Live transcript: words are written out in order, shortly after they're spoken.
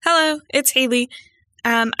Hello, it's Haley.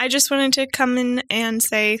 I just wanted to come in and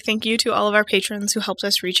say thank you to all of our patrons who helped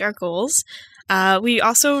us reach our goals. We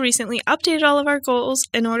also recently updated all of our goals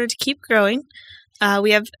in order to keep growing.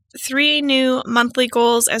 We have 3 new monthly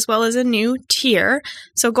goals as well as a new tier.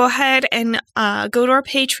 So go ahead and go to our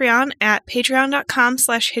Patreon at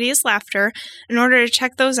patreon.com/hideouslaughter in order to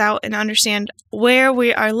check those out and understand where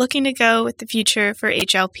we are looking to go with the future for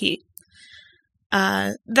HLP.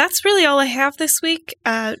 That's really all I have this week.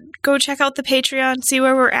 Go check out the Patreon, see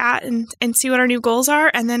where we're at, and see what our new goals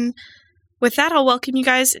are. And then with that, I'll welcome you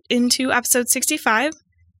guys into episode 65.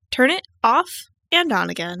 Turn it off and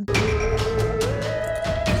on again.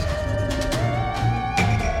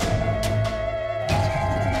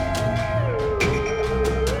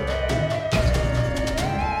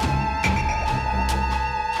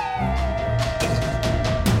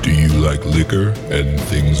 Do you like liquor and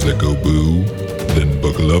things that go boo? Then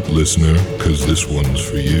buckle up, listener, cause this one's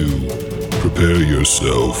for you. Prepare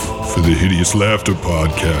yourself for the Hideous Laughter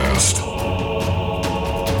Podcast.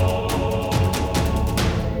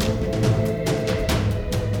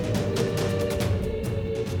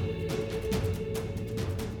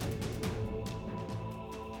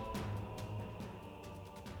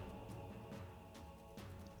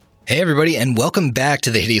 Hey everybody, and welcome back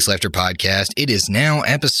to the Hideous Laughter Podcast. It is now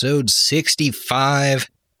episode 65,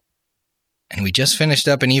 and we just finished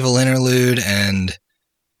up an evil interlude, and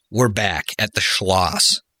we're back at the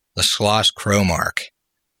Schloss Cromark,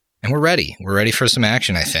 and we're ready. We're ready for some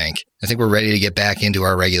action, I think. I think we're ready to get back into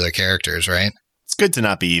our regular characters, right? It's good to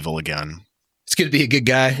not be evil again. It's good to be a good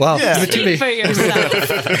guy. Well, yeah. Speak for yourself.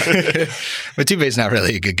 Matube's not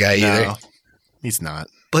really a good guy either. No, he's not.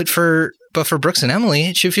 But for Brooks and Emily,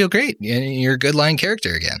 it should feel great. You're a good line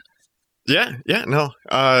character again. I'm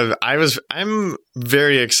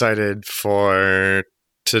very excited for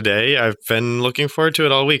today. I've been looking forward to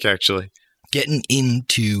it all week, actually. Getting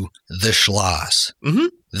into the Schloss. Mm-hmm.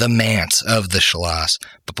 The manse of the Schloss.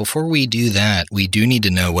 But before we do that, we do need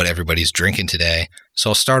to know what everybody's drinking today.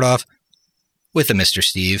 So I'll start off with a Mr.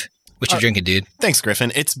 Steve. What you drinking, dude? Thanks,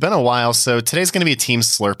 Griffin. It's been a while, so today's going to be a Team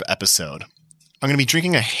Slurp episode. I'm going to be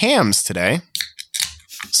drinking a Hamm's today.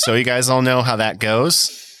 So you guys all know how that goes.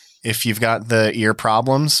 If you've got the ear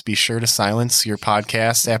problems, be sure to silence your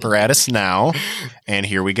podcast apparatus now. And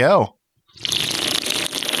here we go.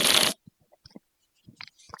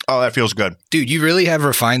 Oh, that feels good. Dude, you really have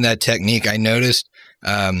refined that technique. I noticed,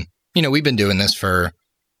 we've been doing this for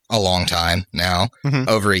a long time now,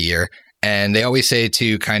 over a year. And they always say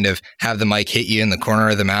to kind of have the mic hit you in the corner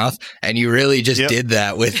of the mouth. And you really just did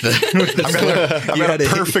that with the I've got a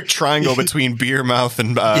perfect triangle between beer mouth and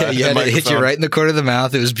you had to hit you right in the corner of the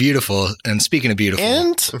mouth. It was beautiful. And speaking of beautiful.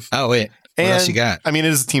 What else you got? I mean,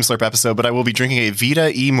 it is a Team Slurp episode, but I will be drinking a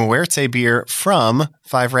Vida y Muerte beer from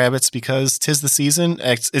Five Rabbits because 'tis the season.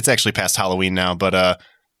 It's actually past Halloween now, but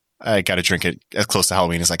I got to drink it as close to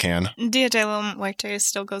Halloween as I can. Dia de la Muerte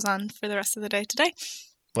still goes on for the rest of the day today.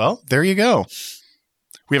 Well, there you go.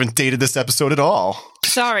 We haven't dated this episode at all.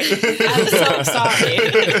 Sorry. I'm so sorry.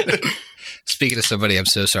 Speaking of somebody I'm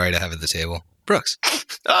so sorry to have at the table, Brooks.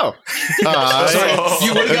 Oh. Sorry.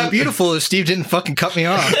 You would have got beautiful if Steve didn't fucking cut me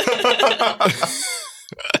off.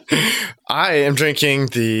 I am drinking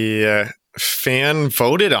the fan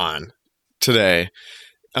voted on today.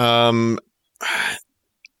 It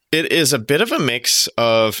is a bit of a mix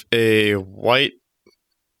of a white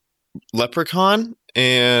leprechaun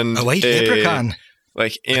and leprechaun,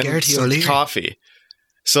 and some coffee.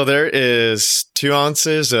 So there is 2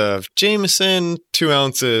 ounces of Jameson, 2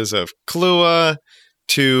 ounces of Kahlua,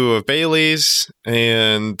 2 of Bailey's,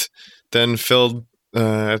 and then filled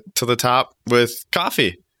to the top with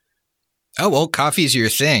coffee. Oh, well, coffee's your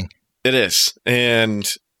thing. It is. And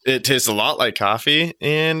it tastes a lot like coffee,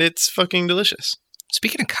 and it's fucking delicious.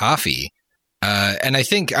 Speaking of coffee, and I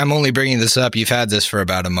think I'm only bringing this up, you've had this for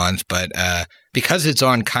about a month, but because it's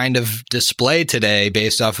on kind of display today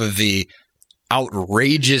based off of the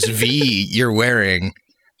outrageous V you're wearing,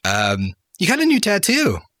 you got a new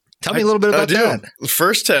tattoo. Tell me a little bit about that.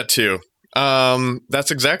 First tattoo.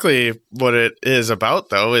 That's exactly what it is about,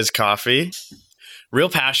 though, is coffee. Real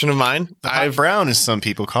passion of mine. The hot brown, as some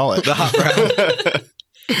people call it. The hot brown.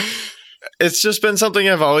 It's just been something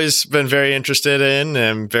I've always been very interested in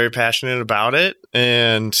and very passionate about it.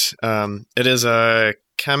 And it is a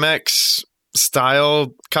Chemex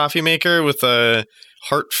style coffee maker with a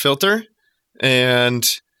heart filter. And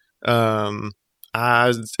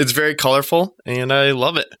it's very colorful and I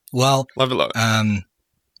love it. Well, love it.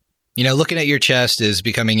 Looking at your chest is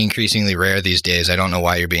becoming increasingly rare these days. I don't know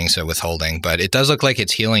why you're being so withholding, but it does look like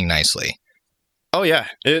it's healing nicely. Oh, yeah.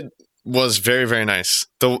 was very, very nice.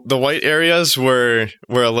 The white areas were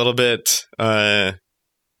a little bit, I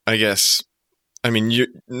guess,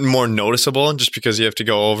 more noticeable just because you have to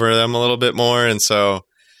go over them a little bit more. And so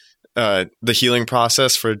the healing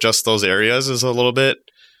process for just those areas is a little bit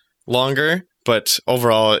longer. But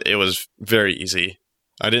overall, it was very easy.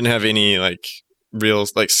 I didn't have any real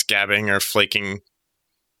scabbing or flaking.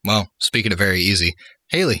 Well, speaking of very easy,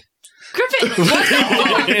 Haley. Griffin, what the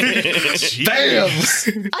fuck? Bam!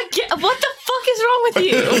 What the fuck is wrong with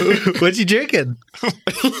you? What you drinking?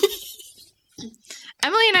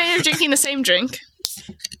 Emily and I are drinking the same drink.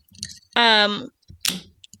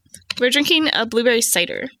 We're drinking a blueberry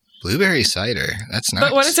cider. Blueberry cider. That's nice.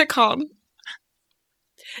 But what is it called?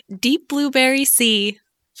 Deep Blueberry Sea.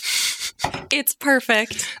 It's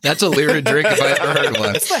perfect. That's a Lyra drink if I ever heard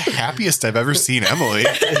one. That's the happiest I've ever seen Emily.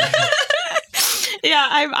 Yeah,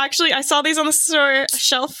 I saw these on the store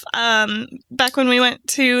shelf back when we went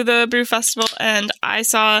to the brew festival, and I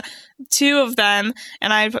saw 2 of them,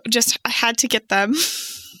 and I had to get them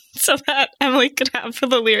so that Emily could have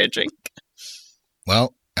the Lyra drink.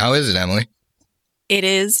 Well, how is it, Emily? It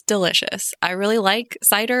is delicious. I really like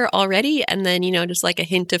cider already, and then, just like a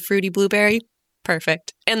hint of fruity blueberry.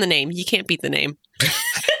 Perfect. And the name. You can't beat the name.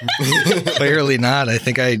 Clearly not. I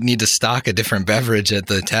think I need to stock a different beverage at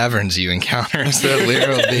the taverns you encounter so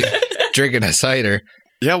Lyra will be drinking a cider.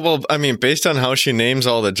 Yeah, well, based on how she names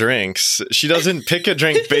all the drinks, she doesn't pick a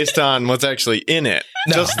drink based on what's actually in it.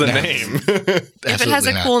 Just the name. If it has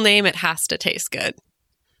a cool name, it has to taste good.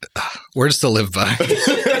 Words to live by.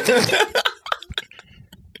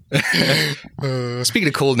 Speaking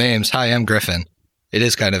of cool names, hi, I'm Griffin. It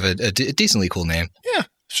is kind of a decently cool name. Yeah,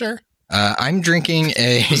 sure. I'm drinking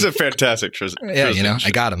a... This is a fantastic Yeah,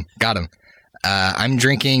 I got him. I'm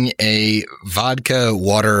drinking a vodka,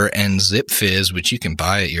 water, and Zip Fizz, which you can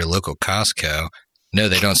buy at your local Costco. No,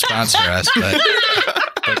 they don't sponsor us, but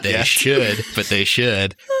they should. But they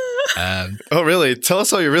should. Oh, really? Tell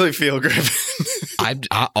us how you really feel, Griffin.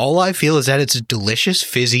 All I feel is that it's a delicious,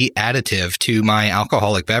 fizzy additive to my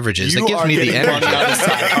alcoholic beverages. That gives me the energy. Money on the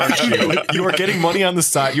side, aren't you? You are getting money on the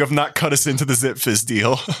side. You have not cut us into the Zip Fizz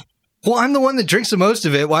deal. Well, I'm the one that drinks the most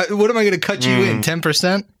of it. What am I going to cut you in?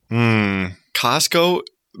 10%? Costco,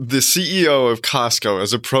 the CEO of Costco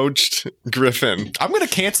has approached Griffin. I'm going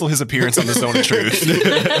to cancel his appearance on the Zone of Truth.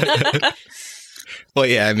 Well,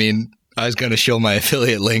 yeah, I was going to show my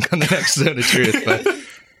affiliate link on the next Zone of Truth, but...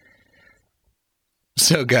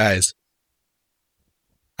 So, guys,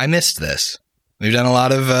 I missed this. We've done a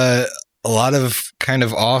lot of kind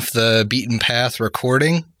of off the beaten path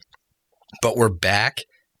recording, but we're back.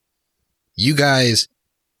 You guys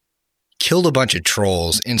killed a bunch of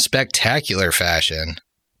trolls in spectacular fashion,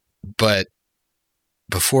 but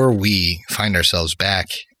before we find ourselves back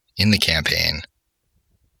in the campaign,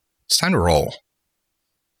 it's time to roll.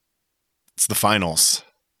 It's the finals.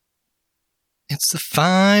 It's the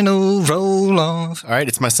final roll-off. All right,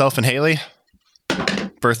 it's myself and Haley.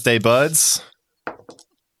 Birthday buds.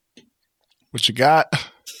 What you got?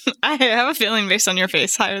 I have a feeling based on your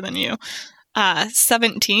face, higher than you.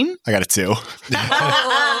 17. I got a 2.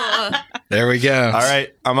 There we go. All right,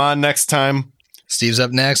 I'm on next time. Steve's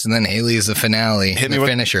up next, and then Haley is the finale, the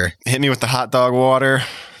finisher. Hit me with the hot dog water,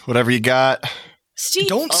 whatever you got. Steve,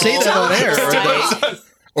 don't say that on air.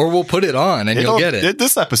 Or we'll put it on and you'll get it.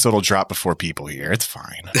 This episode will drop before people hear. It's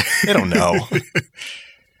fine. They don't know.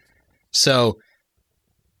 So,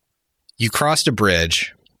 you crossed a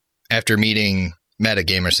bridge after meeting Meta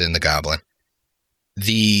Gamerson the Goblin.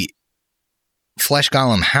 The Flesh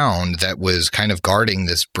Golem Hound that was kind of guarding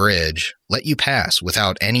this bridge let you pass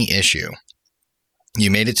without any issue. You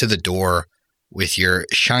made it to the door with your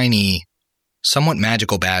shiny, somewhat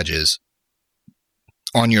magical badges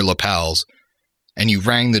on your lapels, and you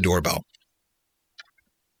rang the doorbell.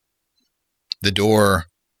 The door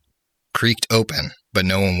creaked open, but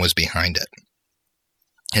no one was behind it.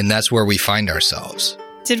 And that's where we find ourselves.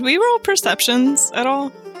 Did we roll perceptions at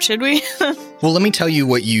all? Should we? Well, let me tell you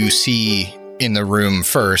what you see in the room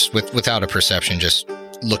first, without a perception, just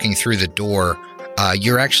looking through the door.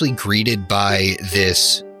 You're actually greeted by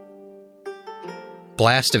this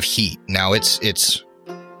blast of heat. Now, it's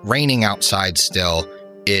raining outside still.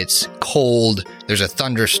 It's cold. There's a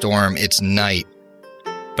thunderstorm. It's night.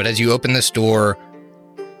 But as you open this door,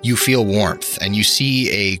 you feel warmth, and you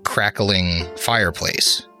see a crackling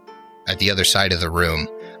fireplace at the other side of the room,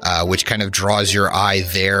 which kind of draws your eye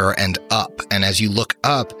there and up. And as you look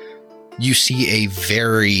up, you see a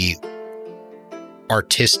very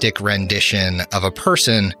artistic rendition of a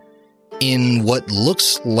person in what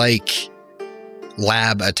looks like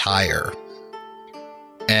lab attire.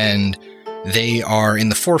 And They are in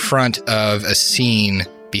the forefront of a scene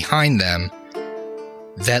behind them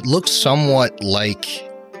that looks somewhat like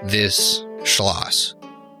this Schloss,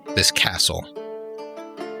 this castle.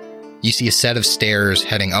 You see a set of stairs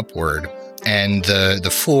heading upward, and the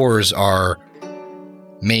floors are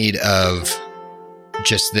made of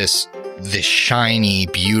just this shiny,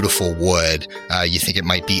 beautiful wood. You think it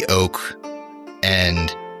might be oak,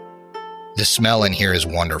 and the smell in here is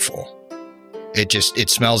wonderful. It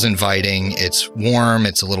smells inviting. It's warm.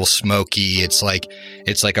 It's a little smoky. It's like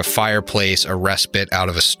a fireplace, a respite out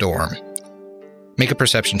of a storm. Make a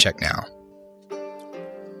perception check now.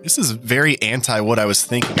 This is very anti what I was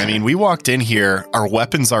thinking. I mean, we walked in here, our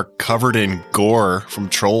weapons are covered in gore from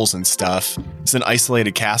trolls and stuff. It's an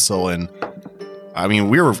isolated castle, and I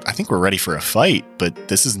mean, I think we're ready for a fight, but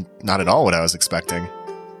this is not at all what I was expecting.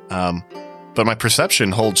 But my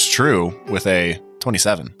perception holds true with a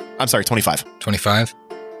 27. I'm sorry, 25. 25?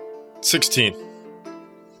 16.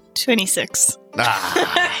 26.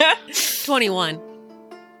 21.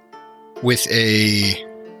 With a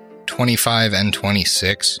 25 and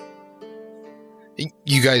 26,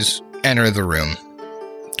 you guys enter the room,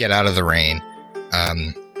 get out of the rain.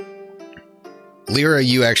 Lyra,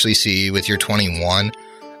 you actually see with your 21,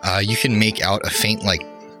 you can make out a faint,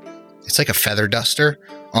 it's like a feather duster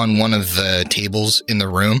on one of the tables in the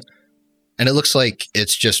room, and it looks like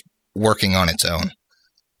it's just working on its own.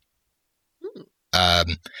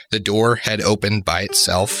 The door had opened by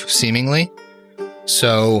itself, seemingly,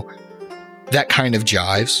 so that kind of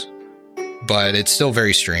jives, but it's still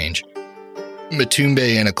very strange.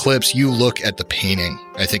 Matumbe and Eclipse, you look at the painting.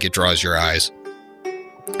 I think it draws your eyes.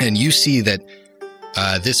 And you see that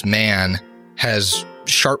this man has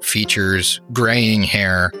sharp features, graying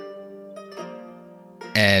hair,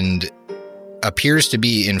 and appears to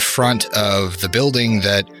be in front of the building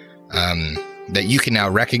that you can now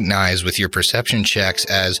recognize with your perception checks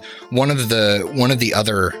as one of the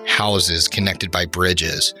other houses connected by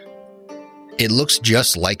bridges. It looks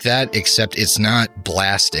just like that, except it's not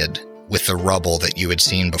blasted with the rubble that you had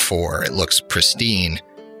seen before. It looks pristine.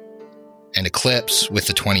 And Eclipse, with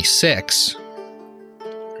the 26,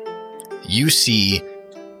 you see,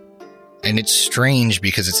 and it's strange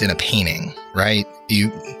because it's in a painting, right?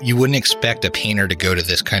 You wouldn't expect a painter to go to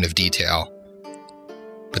this kind of detail.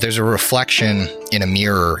 But there's a reflection in a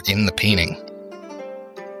mirror in the painting.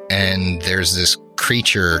 And there's this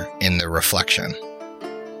creature in the reflection.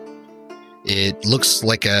 It looks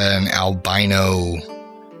like an albino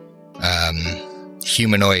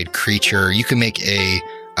humanoid creature. You can make a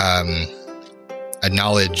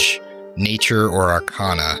knowledge, nature, or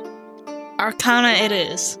arcana. Arcana it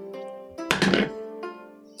is.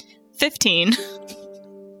 15.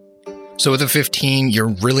 So with a 15, you're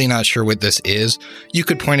really not sure what this is. You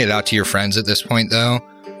could point it out to your friends at this point, though.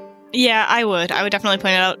 Yeah, I would. I would definitely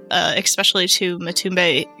point it out, especially to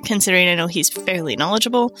Matumbe, considering I know he's fairly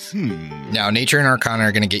knowledgeable. Now, nature and arcana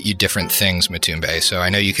are going to get you different things, Matumbe, so I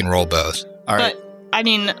know you can roll both. All right. But, I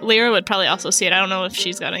mean, Lyra would probably also see it. I don't know if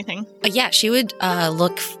she's got anything. Yeah, she would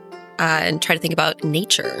look and try to think about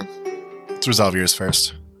nature. Let's resolve yours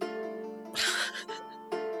first.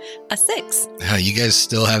 A 6. Oh, you guys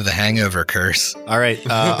still have the hangover curse. All right.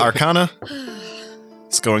 Arcana.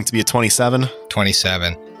 It's going to be a 27.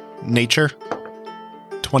 27. Nature.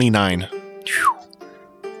 29.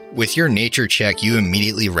 With your nature check, you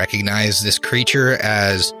immediately recognize this creature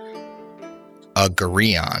as a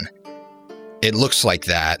Gorion. It looks like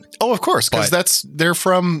that. Oh, of course, because they're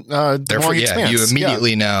from the Expanse. You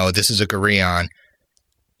immediately know this is a Gorion.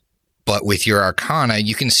 But with your arcana,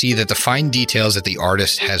 you can see that the fine details that the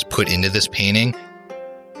artist has put into this painting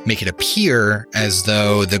make it appear as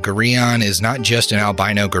though the Gorion is not just an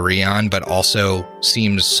albino Gorion, but also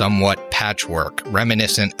seems somewhat patchwork,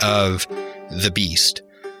 reminiscent of the beast.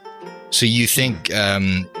 So you think,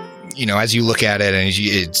 as you look at it, and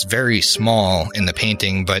it's very small in the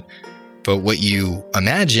painting, but what you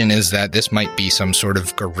imagine is that this might be some sort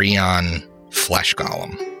of Gorion flesh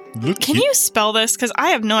golem. Can you spell this? Because I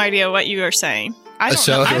have no idea what you are saying. I don't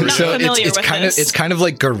know. I'm not familiar with this. It's kind of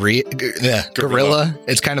like gorilla.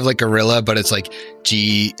 It's kind of like gorilla, but it's like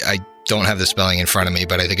I don't have the spelling in front of me,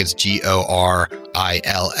 but I think it's Gorillon.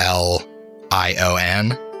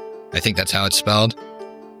 I think that's how it's spelled.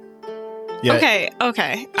 Yeah.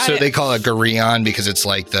 Okay. So they call it Gorion because it's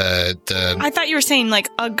like the. I thought you were saying like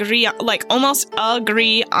agree, like almost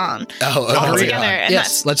agree on. Oh, agree together. on.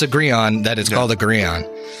 Yes, let's agree on that it's called a Gorion.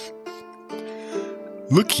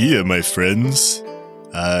 Look here, my friends.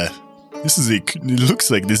 It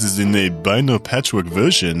looks like this is an albino patchwork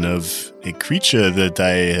version of a creature that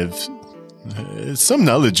I have some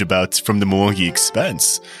knowledge about from the Mwangi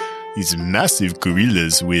Expanse. these massive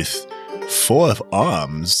gorillas with 4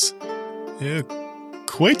 arms. They're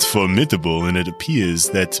quite formidable, and it appears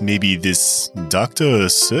that maybe this doctor or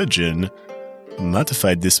surgeon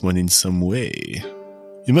modified this one in some way.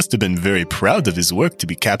 He must have been very proud of his work to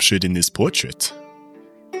be captured in this portrait.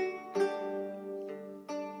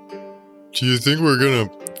 Do you think we're gonna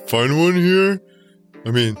find one here?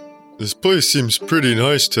 I mean, this place seems pretty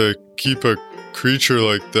nice to keep a creature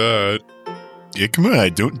like that. Ikma, I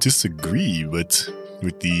don't disagree, but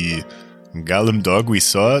with the Golem dog we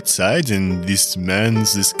saw outside and this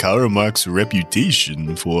Karamark's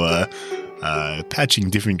reputation for patching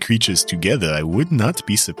different creatures together, I would not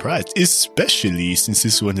be surprised, especially since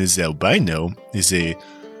this one is albino, is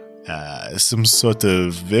some sort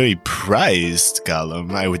of very prized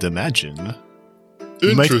golem, I would imagine.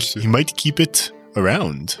 Interesting. He might keep it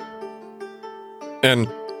around. And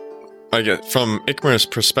I get from Ikmar's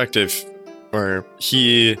perspective, where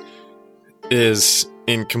he is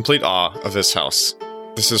in complete awe of this house.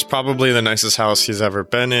 This is probably the nicest house he's ever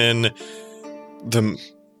been in, the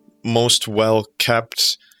most well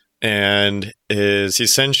kept, and is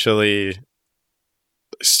essentially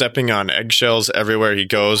stepping on eggshells everywhere he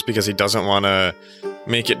goes because he doesn't want to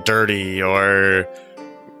make it dirty or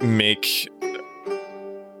make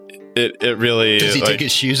it really. Does he take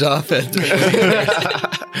his shoes off?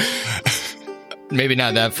 Maybe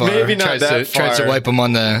not that far. Maybe not that far. Tries to wipe them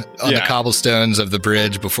on the cobblestones of the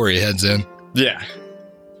bridge before he heads in. Yeah.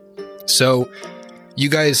 So, you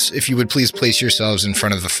guys, if you would please place yourselves in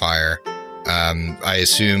front of the fire. I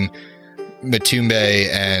assume Matumbe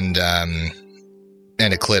and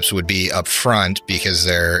Eclipse would be up front because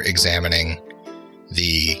they're examining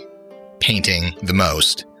the painting the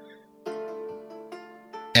most.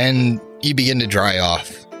 And you begin to dry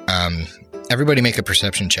off. Everybody make a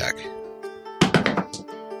perception check.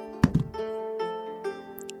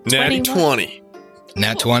 Natty 20.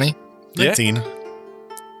 Nat 20? 19.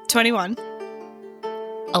 21.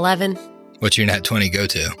 11. What's your Nat 20 go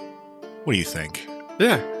to? What do you think?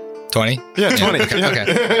 Yeah. 20? Yeah, 20. Okay.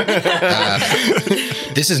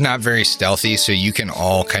 This is not very stealthy, so you can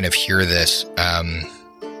all kind of hear this.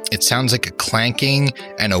 It sounds like a clanking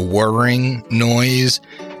and a whirring noise,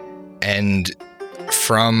 and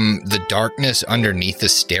from the darkness underneath the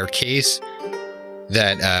staircase,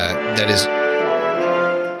 that is.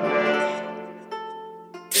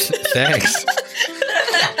 Thanks.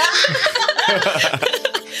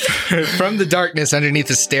 From the darkness underneath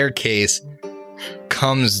the staircase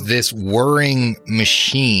comes this whirring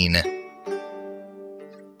machine.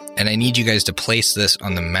 And I need you guys to place this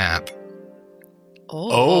on the map.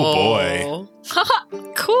 Oh boy.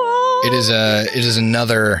 Cool. It is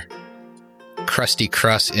another Krusty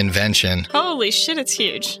Krust invention. Holy shit, it's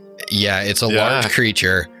huge. Yeah, it's a large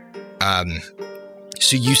creature.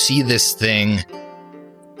 So you see this thing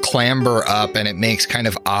clamber up, and it makes kind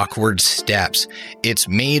of awkward steps. It's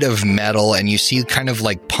made of metal, and you see kind of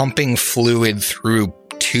like pumping fluid through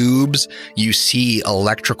tubes. You see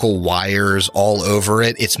electrical wires all over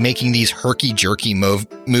it. It's making these herky-jerky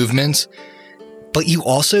movements. But you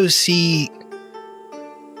also see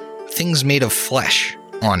things made of flesh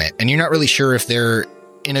on it, and you're not really sure if they're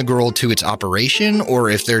integral to its operation or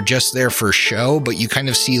if they're just there for show, but you kind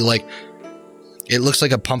of see like it looks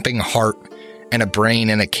like a pumping heart and a brain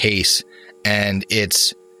in a case, and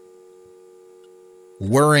it's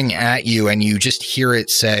whirring at you, and you just hear it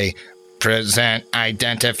say, "Present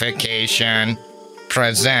identification.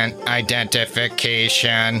 Present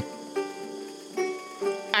identification."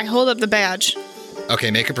 I hold up the badge.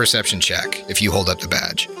 Okay, make a perception check if you hold up the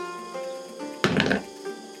badge.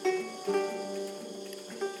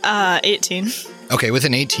 18. Okay, with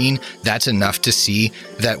an 18, that's enough to see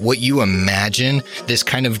that what you imagine, this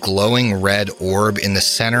kind of glowing red orb in the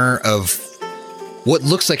center of what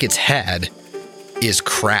looks like its head, is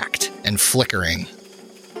cracked and flickering.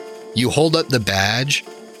 You hold up the badge,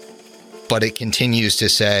 but it continues to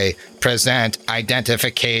say, "Present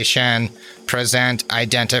identification, present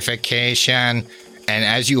identification." And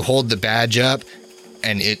as you hold the badge up,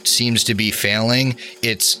 and it seems to be failing,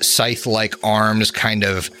 its scythe-like arms kind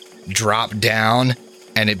of drop down,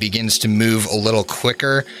 and it begins to move a little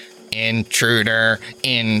quicker. Intruder,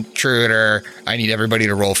 intruder. I need everybody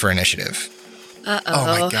to roll for initiative. Uh-oh. Oh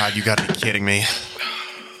my god, you gotta be kidding me.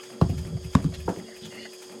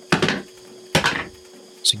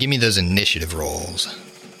 So give me those initiative rolls.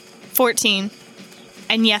 14.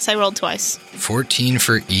 And yes, I rolled twice. 14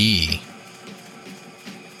 for E.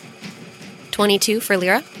 22 for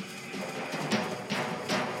Lyra.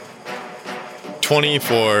 20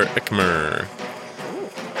 for Ikmer.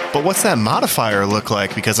 But what's that modifier look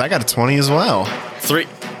like? Because I got a 20 as well. 3.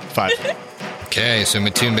 5. Okay, so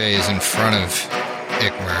Matumbe is in front of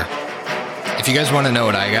Ikmer. If you guys want to know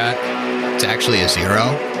what I got, it's actually a 0.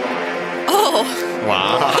 Oh,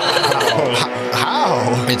 Wow.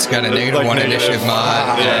 How? It's got a negative Like 1 negative initiative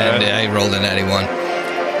mod, yeah. and I rolled a natty 1.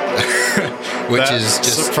 Which That is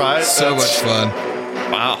just surprise- so much that's- fun.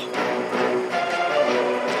 Wow.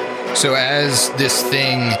 So as this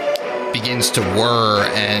thing begins to whir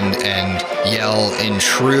and yell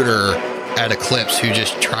intruder at Eclipse, who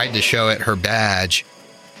just tried to show it her badge,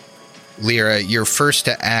 Lyra, you're first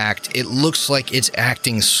to act. It looks like it's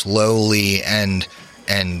acting slowly and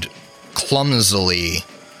clumsily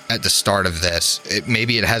at the start of this.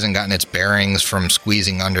 Maybe it hasn't gotten its bearings from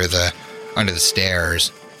squeezing under the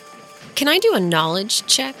stairs. can I do a knowledge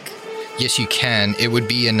check? Yes, you can. It would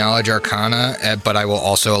be a knowledge arcana, but I will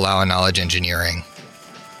also allow a knowledge engineering.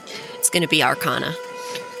 It's going to be Arcana.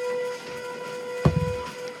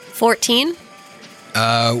 14.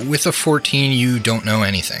 With a 14, you don't know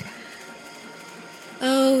anything.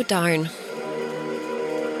 Oh, darn.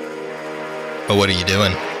 But what are you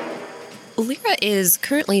doing? Lyra is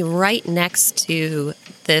currently right next to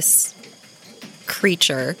this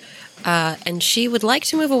creature, and she would like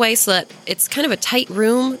to move away so that it's kind of a tight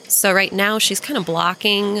room. So right now she's kind of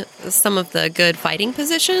blocking some of the good fighting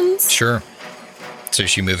positions. Sure. So is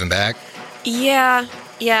she moving back? Yeah,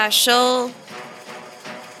 she'll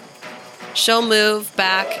move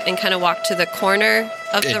back and kind of walk to the corner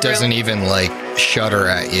of the room. It doesn't even, shudder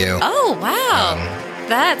at you. Oh, wow.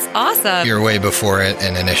 That's awesome. You're way before it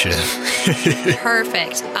in initiative.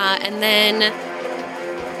 Perfect. And then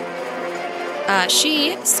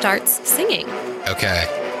she starts singing. Okay.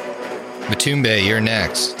 Matumbe, you're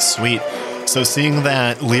next. Sweet. So seeing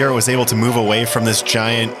that Lyra was able to move away from this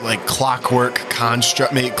giant, clockwork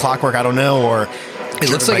construct, maybe clockwork, I don't know, or It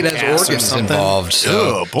looks like it has organs involved, so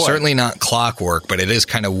Oh, boy. certainly not clockwork, but it is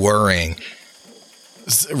kind of whirring.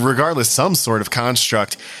 Regardless, some sort of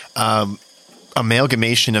construct,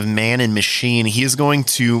 amalgamation of man and machine. He is going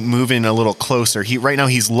to move in a little closer. Right now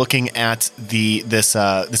he's looking at this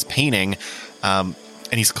painting, and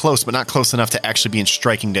he's close, but not close enough to actually be in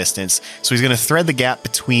striking distance. So he's going to thread the gap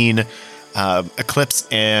between Eclipse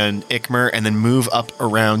and Ikmer, and then move up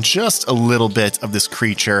around just a little bit of this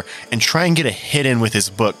creature and try and get a hit in with his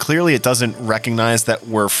book. Clearly, it doesn't recognize that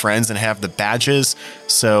we're friends and have the badges.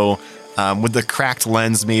 So, with the cracked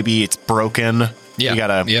lens, maybe it's broken. Yeah,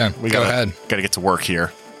 go ahead. Gotta get to work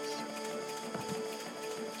here.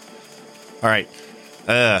 All right.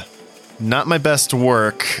 Not my best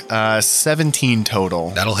work. 17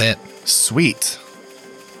 total. That'll hit. Sweet.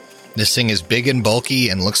 This thing is big and bulky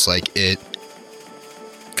and looks like it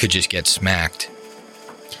could just get smacked.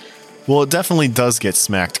 Well, it definitely does get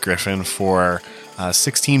smacked, Griffin, for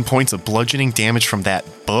 16 points of bludgeoning damage from that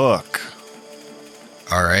book.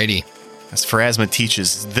 Alrighty. As Pharasma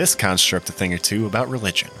teaches this construct a thing or two about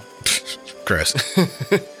religion. Gross.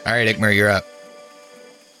 Alright, Ikmer, you're up.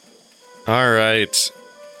 All right.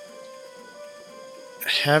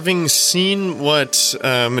 Having seen what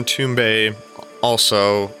Matumbe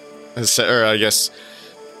also has said, or I guess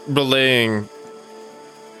relaying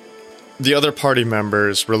the other party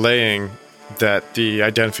members, relaying that the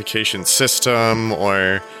identification system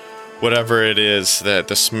or whatever it is that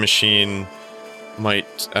this machine might,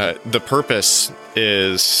 the purpose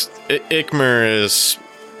is, Ikmer is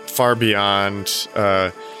far beyond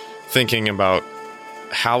thinking about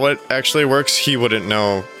how it actually works. He wouldn't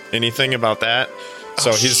know anything about that.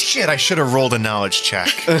 So Shit, I should have rolled a knowledge check.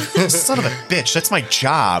 Son of a bitch, that's my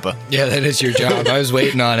job. Yeah, that is your job. I was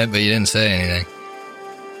waiting on it, but you didn't say anything.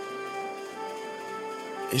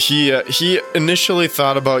 He initially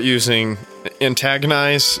thought about using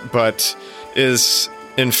antagonize, but is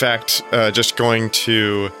in fact just going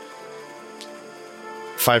to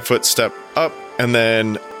 5-foot step up and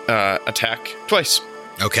then attack twice.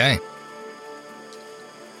 Okay.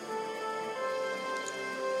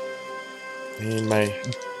 And my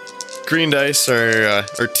green dice or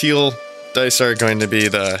teal dice are going to be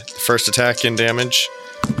the first attack in damage.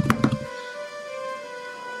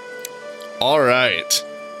 All right.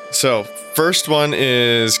 So first one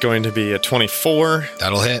is going to be a 24.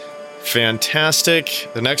 That'll hit. Fantastic.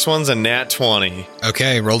 The next one's a nat 20.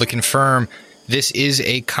 Okay, roll to confirm. This is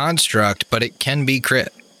a construct, but it can be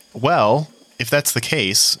crit. Well, if that's the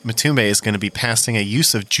case, Matumbe is going to be passing a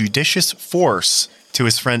use of judicious force to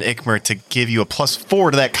his friend Ikmer to give you a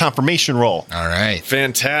 +4 to that confirmation roll. All right.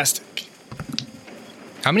 Fantastic.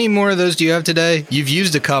 How many more of those do you have today? You've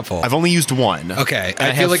used a couple. I've only used one. Okay, And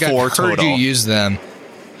I feel like I've 4 heard total. you use them.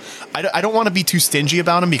 I don't want to be too stingy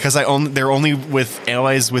about them because they're only with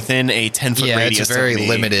allies within a 10-foot Yeah, radius. it's very of me.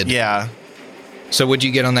 limited. Yeah. So what'd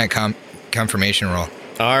you get on that confirmation roll?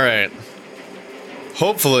 All right.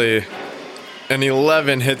 Hopefully, an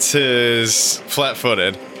 11 hits his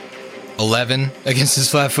flat-footed. 11 against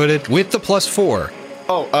his flat-footed with the +4.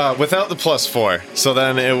 Oh, without the +4. So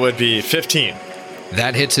then it would be 15.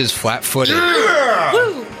 That hits his flat-footed.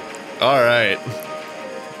 Woo! All right.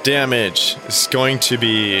 Damage is going to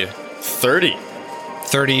be 30.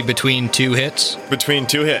 30 between 2 hits? Between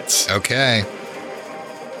 2 hits. Okay.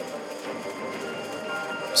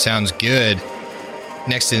 Sounds good.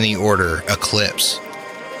 Next in the order, Eclipse.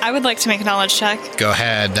 I would like to make a knowledge check. Go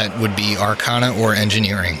ahead. That would be Arcana or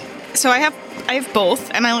Engineering. So I have both.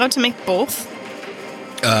 Am I allowed to make both?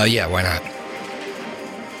 Yeah, why not?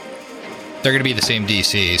 They're going to be the same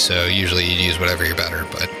DC, so usually you'd use whatever you're better,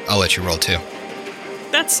 but I'll let you roll 2.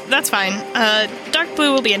 That's fine. Dark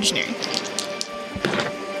blue will be engineering.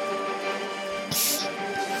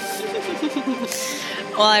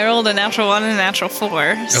 Well, I rolled a natural 1 and a natural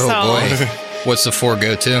 4. Oh, boy. What's the 4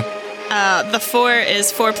 go to? The 4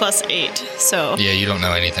 is 4 plus 8, so... Yeah, you don't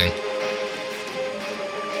know anything.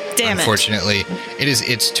 Damn it. Unfortunately, it is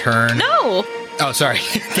its turn. No! Oh, sorry.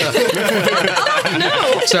 Oh,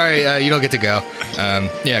 no! Sorry, you don't get to go.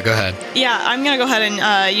 Yeah, go ahead. Yeah, I'm gonna go ahead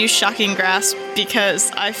and use Shocking Grasp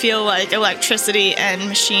because I feel like electricity and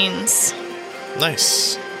machines.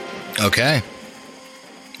 Nice. Okay.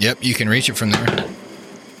 Yep, you can reach it from there.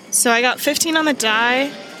 So I got 15 on the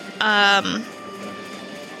die,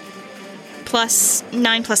 plus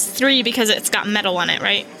 9 plus 3 because it's got metal on it,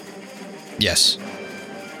 right? Yes.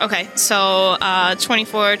 Okay, so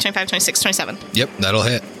 24, 25, 26, 27. Yep, that'll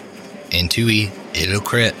hit. And 2E, it'll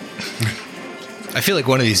crit. I feel like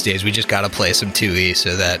one of these days we just gotta play some 2E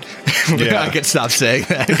so that I can stop saying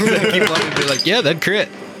that. I keep wanting to be like, yeah, that'd crit.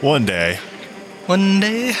 One day. One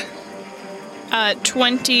day.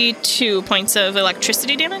 22 points of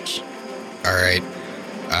electricity damage. All right.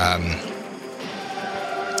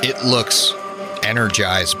 It looks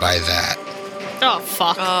energized by that. Oh,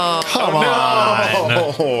 fuck. Oh, Come on.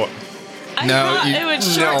 I No, thought you- it would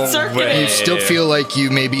short-circuit way. You it. still feel like you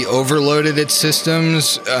maybe overloaded its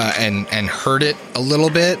systems and hurt it a little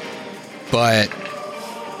bit, but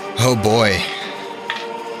oh boy.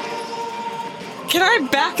 Can I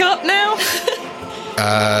back up now?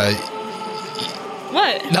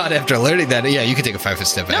 What? Not after learning that. Yeah, you can take a 5-foot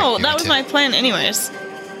step back. No, if you that want was to. my plan anyways.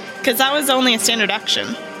 Because that was only a standard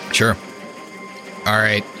action. Sure. All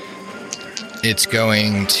right. It's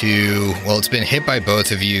going to... Well, it's been hit by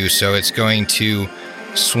both of you, so it's going to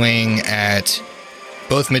swing at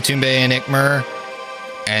both Matumbe and Ikmer,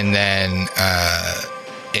 and then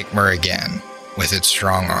Ikmer again with its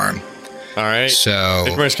strong arm. All right. So...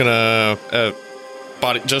 Ikmer's gonna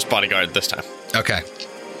just bodyguard this time. Okay.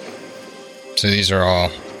 So these are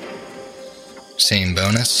all same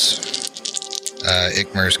bonus.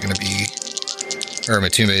 Ikmer's going to be... Or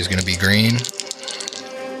Matumbe is going to be green.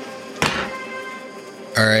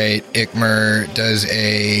 All right, Ikmer does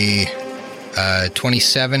a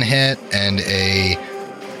 27 hit and a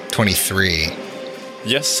 23.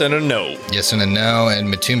 Yes and a no. Yes and a no.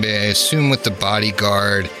 And Matumbe, I assume with the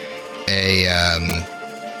bodyguard, a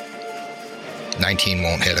 19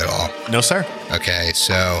 won't hit at all. No, sir. Okay,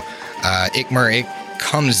 so Ikmer, it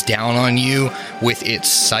comes down on you with its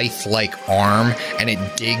scythe-like arm, and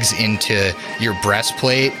it digs into your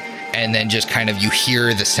breastplate, and then just kind of you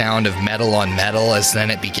hear the sound of metal on metal as then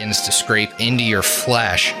it begins to scrape into your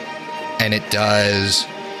flesh, and it does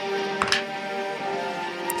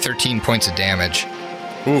 13 points of damage.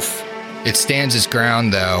 Oof. It stands its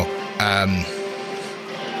ground, though.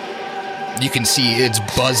 You can see it's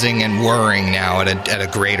buzzing and whirring now at a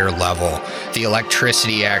greater level. The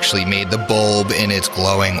electricity actually made the bulb in its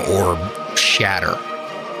glowing orb shatter.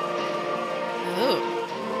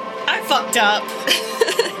 oh. I fucked up.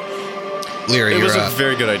 Lyra, It you're was a up.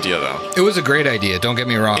 very good idea, though. It was a great idea. Don't get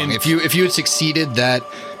me wrong. If you had succeeded that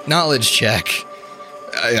knowledge check,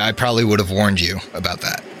 I probably would have warned you about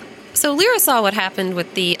that. So Lyra saw what happened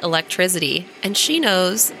with the electricity, and she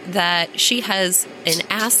knows that she has an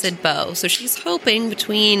acid bow. So she's hoping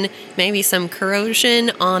between maybe some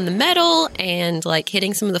corrosion on the metal and like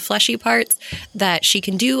hitting some of the fleshy parts that she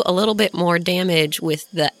can do a little bit more damage with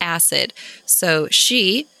the acid. So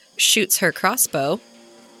she shoots her crossbow.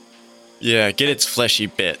 Yeah, get its fleshy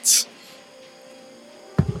bits.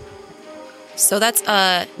 So that's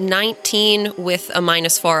a 19 with a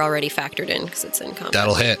 -4 already factored in because it's in combat.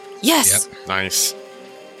 That'll hit. Yes. Yep. Nice.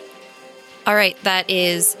 All right, that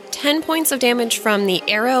is 10 points of damage from the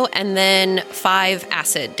arrow and then 5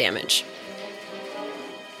 acid damage.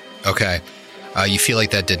 Okay. You feel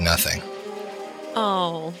like that did nothing.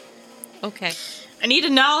 Oh, okay. I need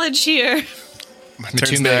a knowledge here.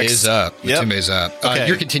 Matumbe is up. Yep. Matumbe is up. Okay.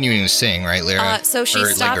 You're continuing to sing, right, Lyra? So she Or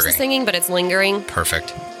stops lingering? singing, but it's lingering.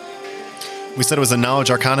 Perfect. We said it was a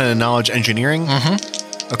knowledge arcana and a knowledge engineering.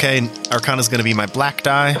 Mm-hmm. Okay, arcana's going to be my black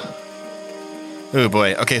die. Oh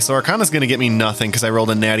boy. Okay, so arcana's going to get me nothing because I rolled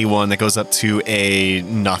a natty 1 that goes up to a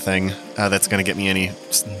nothing. That's going to get me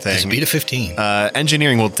Does it anything. beat a 15?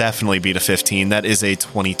 Engineering will definitely beat a 15. That is a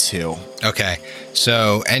 22. Okay.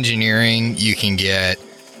 So engineering, you can get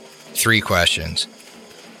 3 questions.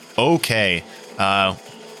 Okay.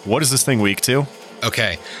 What is this thing weak to?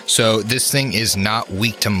 Okay. So this thing is not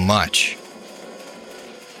weak to much.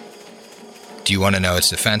 Do you want to know its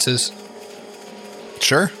defenses?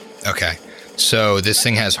 Sure. Okay. So this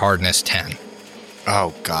thing has hardness 10.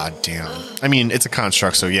 Oh, god damn. I mean, it's a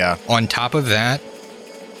construct, so yeah. On top of that,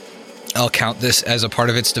 I'll count this as a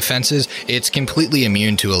part of its defenses. It's completely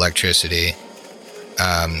immune to electricity.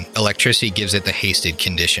 Electricity gives it the hasted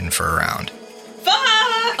condition for a round. Fuck!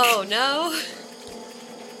 Oh no.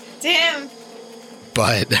 Damn.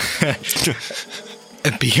 But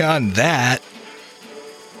beyond that,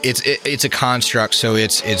 it's a construct, so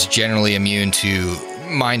it's generally immune to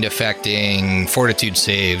mind affecting, fortitude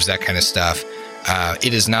saves, that kind of stuff.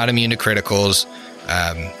 It is not immune to criticals.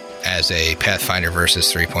 As a Pathfinder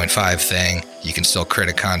versus 3.5 thing, you can still crit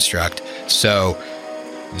a construct. So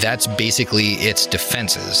that's basically its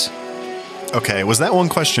defenses. Okay, was that 1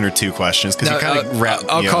 question or 2 questions? Because you kind of wrap.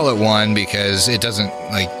 I'll call it 1 because it doesn't,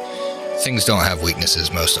 things don't have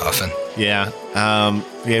weaknesses most often. Yeah.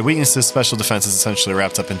 Weaknesses, special defense is essentially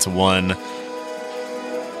wrapped up into 1.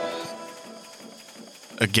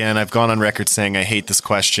 Again, I've gone on record saying I hate this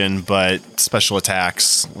question, but special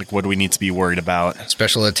attacks, what do we need to be worried about?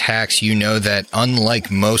 Special attacks, you know that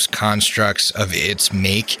unlike most constructs of its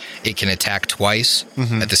make, it can attack twice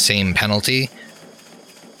at the same penalty.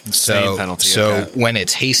 Same penalty. So okay. when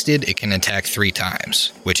it's hasted, it can attack 3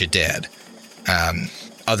 times, which it did.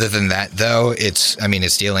 Other than that, though, it's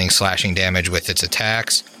dealing slashing damage with its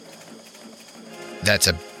attacks. That's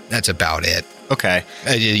about it. Okay.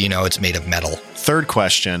 It's made of metal. 3rd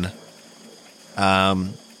question.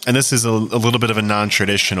 And this is a little bit of a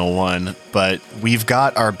non-traditional one, but we've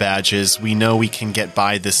got our badges. We know we can get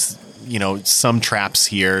by this, some traps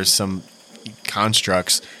here, some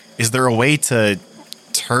constructs. Is there a way to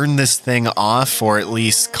turn this thing off or at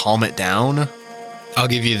least calm it down? I'll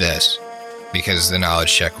give you this, because the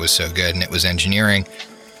knowledge check was so good and it was engineering.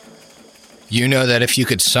 You know that if you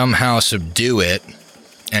could somehow subdue it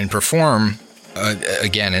and perform,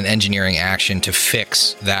 again, an engineering action to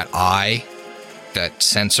fix that eye, that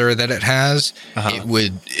sensor that it has, it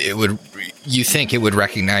would, you think it would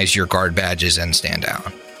recognize your guard badges and stand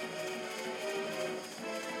down.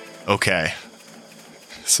 Okay.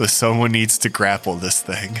 So someone needs to grapple this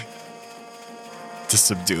thing to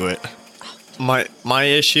subdue it. My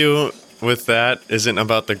issue with that isn't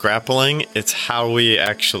about the grappling, it's how we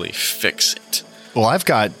actually fix it. Well, I've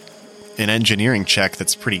got an engineering check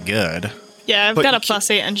that's pretty good. Yeah, I've But got you a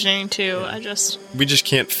 +8 engineering too. We just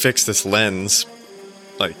can't fix this lens.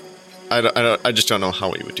 I just don't know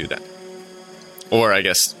how we would do that. Or I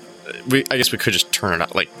guess we could just turn it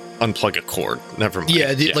out, unplug a cord. Never mind.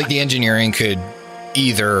 Yeah, the engineering could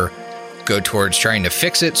either go towards trying to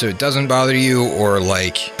fix it so it doesn't bother you, or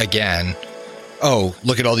again, oh,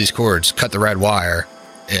 look at all these cords, cut the red wire.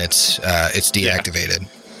 It's deactivated.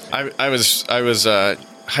 Yeah. I was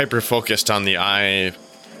hyper focused on the eye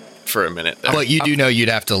for a minute there. But you do know you'd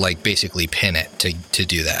have to basically pin it to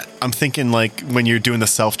do that. I'm thinking when you're doing the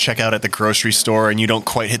self-checkout at the grocery store and you don't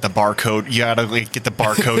quite hit the barcode, you gotta get the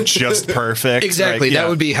barcode just perfect. Exactly. Right? Yeah. That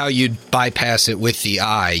would be how you'd bypass it with the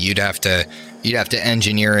eye. You'd have to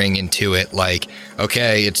engineering into it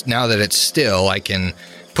okay, it's now that it's still, I can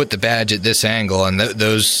put the badge at this angle and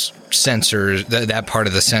those sensors, that part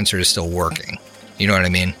of the sensor is still working. You know what I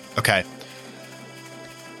mean? Okay.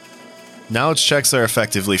 Knowledge checks are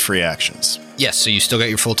effectively free actions. Yes, so you still got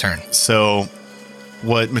your full turn. So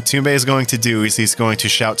what Matumbe is going to do is he's going to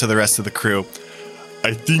shout to the rest of the crew,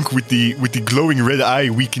 I think with the glowing red eye,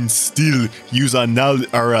 we can still use our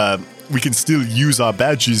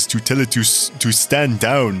badges to tell it to stand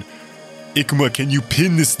down. Ikmer, can you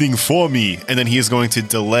pin this thing for me? And then he is going to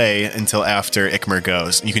delay until after Ikmer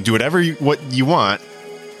goes. You can do what you want,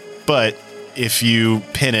 but if you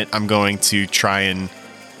pin it, I'm going to try and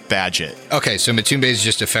badge it. Okay, so Matumbe is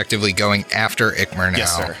just effectively going after Ikmer now.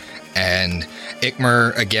 Yes, sir. And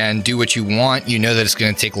Ikmer, again, do what you want. You know that it's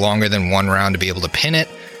going to take longer than 1 round to be able to pin it,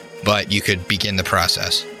 but you could begin the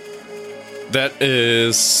process. That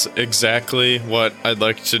is exactly what I'd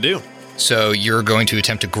like to do. So you're going to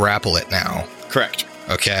attempt to grapple it now. Correct.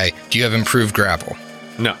 Okay. Do you have improved grapple?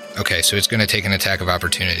 No. Okay, so it's going to take an attack of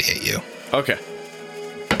opportunity at you. Okay.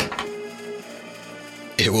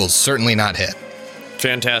 It will certainly not hit.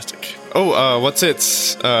 Fantastic. Oh, what's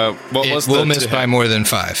its... what It was will the miss to by hit? more than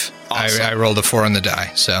 5. Awesome. I rolled a 4 on the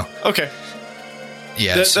die, so Okay.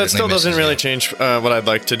 yeah. That still doesn't really change what I'd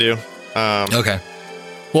like to do. Okay.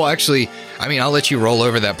 Well, actually, I mean, I'll let you roll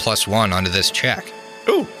over that +1 onto this check.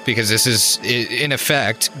 Ooh. Because this is, in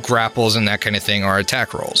effect, grapples and that kind of thing are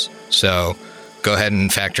attack rolls. So go ahead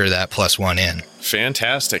and factor that +1 in.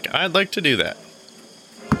 Fantastic. I'd like to do that.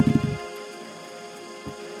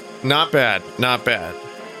 Not bad. Not bad.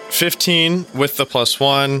 15 with the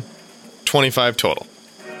 +1, 25 total.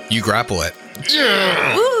 You grapple it.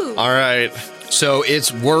 Woo! All right. So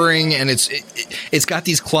it's whirring and it's got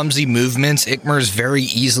these clumsy movements. Ikmer's very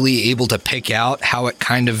easily able to pick out how it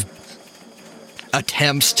kind of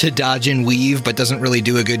attempts to dodge and weave, but doesn't really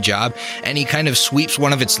do a good job. And he kind of sweeps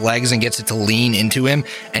one of its legs and gets it to lean into him,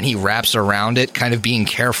 and he wraps around it, kind of being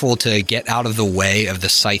careful to get out of the way of the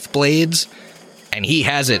scythe blades. And he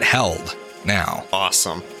has it held now.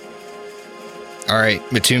 Awesome. All right,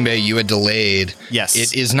 Matumbe, you had delayed. Yes.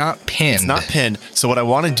 It is not pinned. It's not pinned. So what I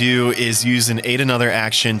want to do is use an aid another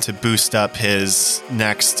action to boost up his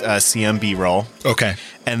next CMB roll. Okay.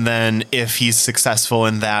 And then if he's successful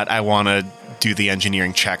in that, I want to do the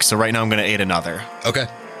engineering check. So right now I'm going to aid another. Okay.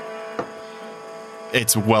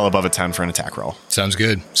 It's well above a 10 for an attack roll. Sounds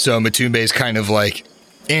good. So Matumbe's kind of like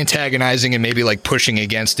antagonizing and maybe like pushing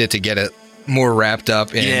against it to get it more wrapped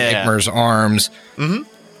up in Ikmer's arms. Mm-hmm.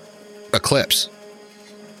 Eclipse.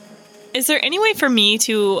 Is there any way for me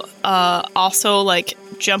to also like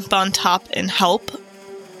jump on top and help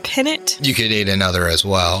pin it? You could aid another as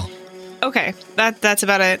well. Okay, that's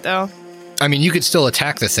about it though. I mean, you could still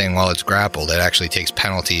attack the thing while it's grappled. It actually takes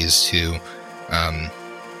penalties to,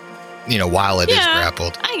 while it is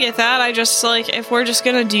grappled. I get that. I just like if we're just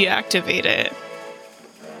gonna deactivate it,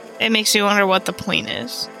 it makes me wonder what the point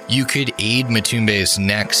is. You could aid Matumbe's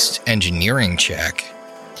next engineering check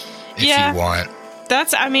if you want.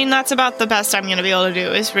 That's about the best I'm going to be able to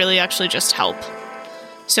do is really actually just help.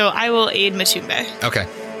 So I will aid Matumbe. Okay.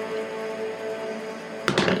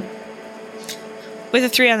 With a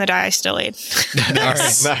 3 on the die, I still aid. All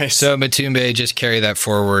right. Nice. So Matumbe, just carry that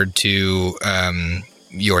forward to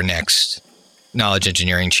your next knowledge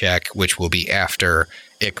engineering check, which will be after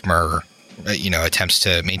Ikmer, attempts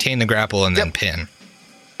to maintain the grapple and then pin.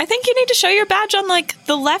 I think you need to show your badge on like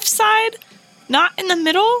the left side, not in the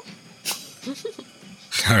middle.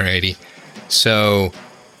 Alrighty. So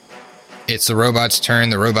it's the robot's turn.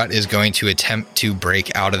 The robot is going to attempt to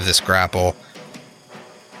break out of this grapple.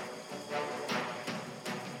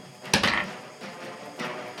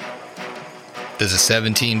 Does a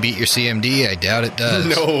 17 beat your CMD? I doubt it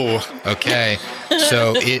does. No. Okay.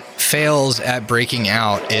 So it fails at breaking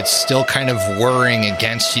out. It's still kind of whirring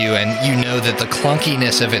against you, and you know that the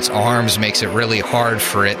clunkiness of its arms makes it really hard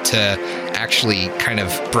for it to actually kind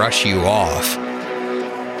of brush you off.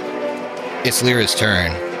 It's Lyra's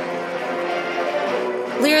turn.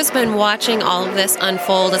 Lyra's been watching all of this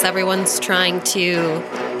unfold as everyone's trying to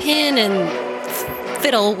pin and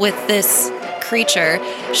fiddle with this creature.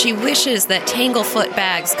 She wishes that Tanglefoot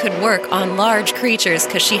bags could work on large creatures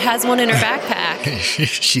because she has one in her backpack.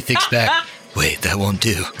 She thinks back, wait, that won't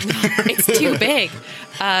do. It's too big.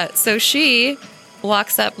 So she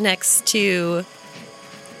walks up next to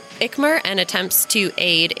Ikmer and attempts to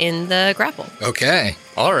aid in the grapple. Okay.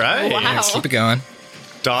 All right. Wow. Keep it going.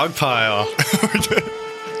 Dog pile.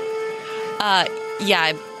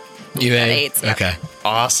 Yeah, You That aid? aids, yeah. Okay.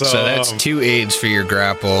 Awesome. So that's 2 aids for your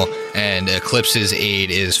grapple, and Eclipse's aid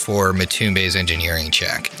is for Matumbe's engineering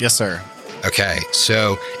check. Yes, sir. Okay,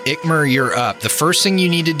 so Ikmer, you're up. The first thing you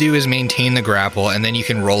need to do is maintain the grapple, and then you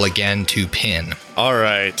can roll again to pin. All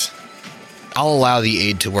right. I'll allow the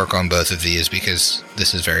aid to work on both of these because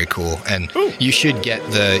this is very cool, and you should get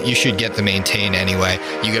the maintain anyway.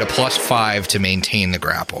 You get a +5 to maintain the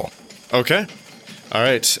grapple. Okay. All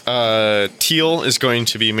right. Teal is going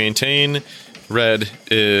to be maintain. Red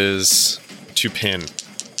is to pin.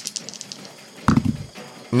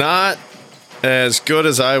 Not as good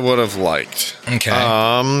as I would have liked. Okay.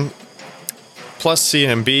 Plus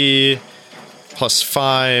CMB,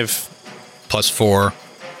 +5. +4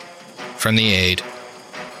 from the aid.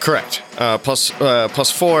 Correct.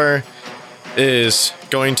 +4 is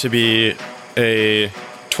going to be a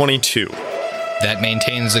 22. That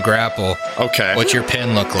maintains the grapple. Okay. What's your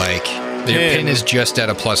pin look like? Your pin is just at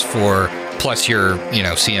a +4 plus your,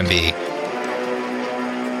 CMB.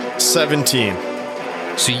 17.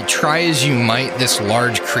 So you try as you might, this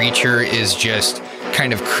large creature is just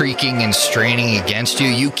kind of creaking and straining against you.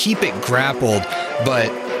 You keep it grappled, but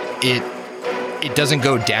it doesn't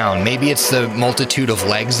go down. Maybe it's the multitude of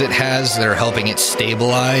legs it has that are helping it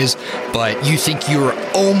stabilize, but you think you're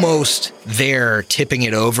almost there tipping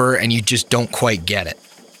it over and you just don't quite get it.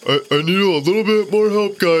 I need a little bit more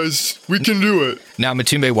help, guys. We can do it. Now,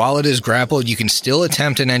 Matumbe, while it is grappled, you can still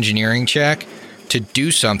attempt an engineering check to do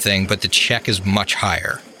something, but the check is much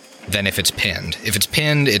higher than if it's pinned. If it's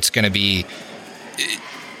pinned, it's going to be,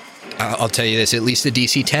 I'll tell you this, at least the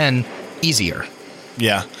DC 10 easier.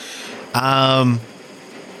 Yeah. I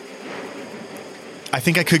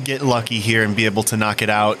think I could get lucky here and be able to knock it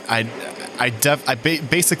out.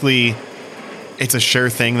 Basically, it's a sure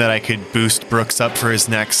thing that I could boost Brooks up for his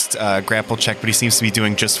next grapple check, but he seems to be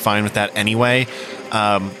doing just fine with that anyway.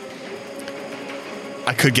 I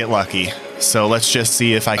could get lucky. So let's just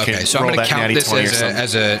see if I can so roll I'm going that to count this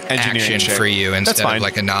as an action check for you instead of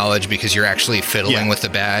like a knowledge, because you're actually fiddling with the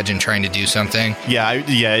badge and trying to do something. Yeah,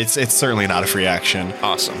 it's certainly not a free action.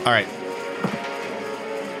 Awesome. All right.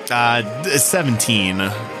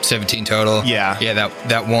 17. 17 total? Yeah. Yeah,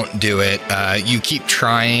 that won't do it. You keep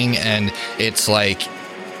trying, and it's like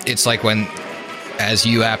when, as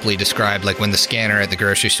you aptly described, like when the scanner at the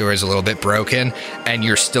grocery store is a little bit broken and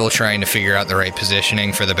you're still trying to figure out the right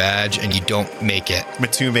positioning for the badge and you don't make it.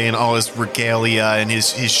 Matumbe in all his regalia and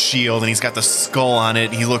his shield, and he's got the skull on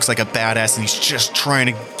it. He looks like a badass, and he's just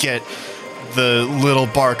trying to get the little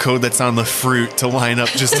barcode that's on the fruit to line up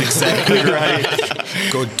just exactly right.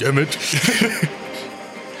 God damn it.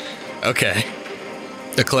 Okay.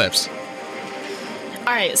 Eclipse.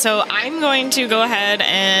 All right, so I'm going to go ahead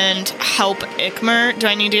and help Ikmer. Do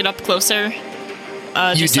I need to get up closer?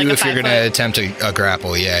 You do if you're going to attempt a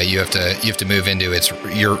grapple. Yeah, you have to move into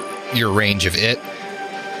your range of it.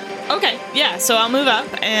 Okay, yeah. So I'll move up,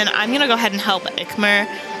 and I'm going to go ahead and help Ikmer.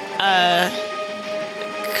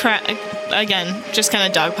 Again, just kind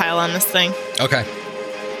of dogpile on this thing. Okay.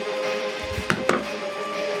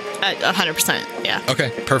 100%. Yeah.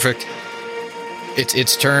 Okay. Perfect. It's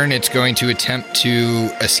its turn. It's going to attempt to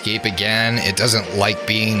escape again. It doesn't like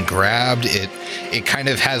being grabbed. It kind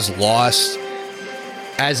of has lost,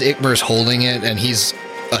 as Ikmer's holding it, and he's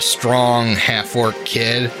a strong half-orc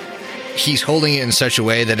kid. He's holding it in such a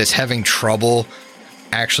way that it's having trouble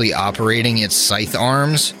actually operating its scythe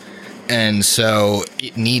arms. And so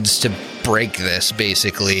it needs to break this,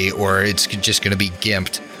 basically, or it's just going to be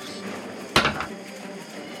gimped.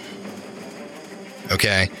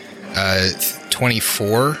 Okay.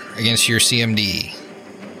 24 against your CMD.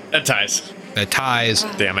 That ties. That ties.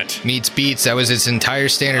 Damn it. Meets beats. That was its entire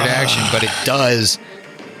standard action, but it does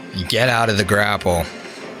get out of the grapple.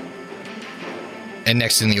 And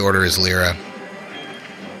next in the order is Lyra.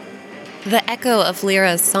 The echo of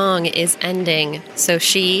Lyra's song is ending, so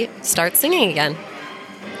she starts singing again.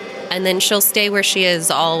 And then she'll stay where she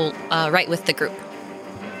is, all right with the group.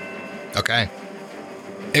 Okay.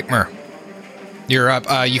 Ikmer, you're up.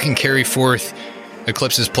 You can carry forth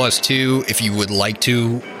Eclipse's +2 if you would like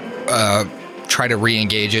to try to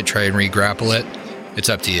re-engage it, try and re-grapple it. It's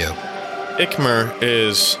up to you. Ikmer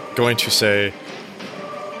is going to say,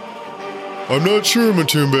 I'm not sure,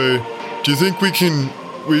 Matumbe. Do you think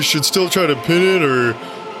we should still try to pin it, or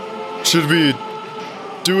should we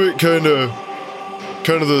do it kind of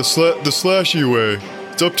the slashy way?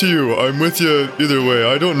 It's up to you. I'm with you either way.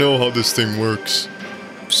 I don't know how this thing works.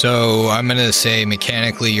 So I'm going to say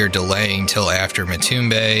mechanically you're delaying till after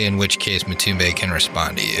Matumbe, in which case Matumbe can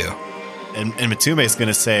respond to you. And Matumbe is going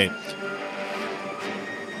to say,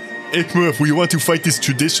 Ikmer, if we want to fight this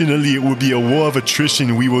traditionally, it will be a war of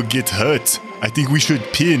attrition. We will get hurt. I think we should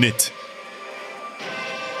pin it.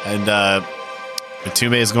 And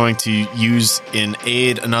Matumbe is going to use an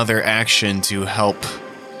aid another action to help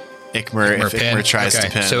Ikmer if pin. Ikmer tries to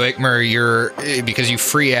pin. So Ikmer, because you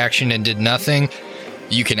free action and did nothing,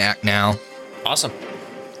 you can act now. Awesome.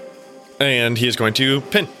 And he is going to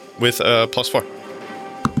pin with a +4.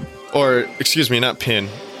 Or, excuse me, not pin.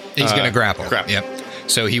 He's going to grapple. Yep.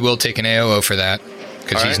 So he will take an AOO for that,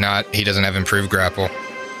 because he doesn't have improved grapple.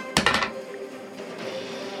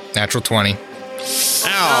 Natural 20.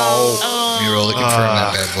 Ow. Let me roll to confirm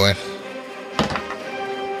that bad boy.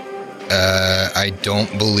 I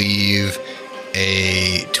don't believe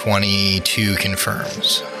a 22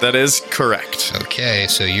 confirms. That is correct. Okay,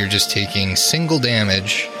 so you're just taking single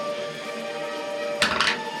damage.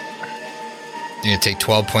 You're going to take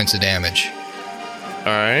 12 points of damage. All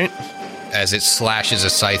right. As it slashes a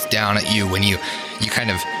scythe down at you when you kind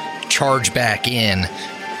of charge back in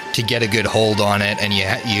to get a good hold on it, and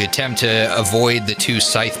you attempt to avoid the two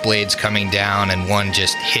scythe blades coming down, and one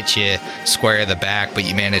just hits you square in the back, but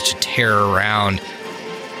you manage to tear around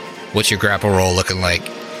What's your grapple roll looking like?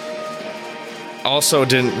 Also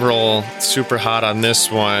didn't roll super hot on this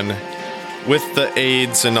one. With the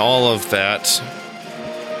aids and all of that,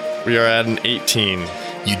 we are at an 18.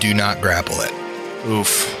 You do not grapple it.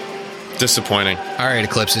 Oof. Disappointing. All right,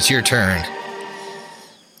 Eclipse, it's your turn.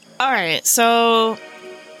 All right, so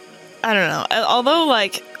I don't know. Although,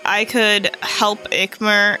 like, I could help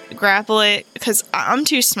Ikmer grapple it because I'm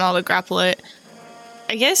too small to grapple it.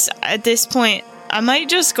 I guess at this point, I might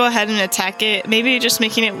just go ahead and attack it. Maybe just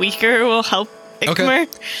making it weaker will help Ikmer. Okay.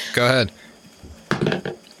 Go ahead.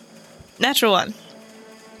 Natural 1.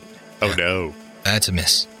 Oh no. That's a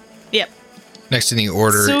miss. Yep. Next in the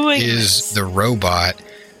order is the robot.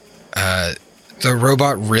 The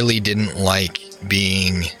robot really didn't like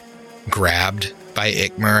being grabbed by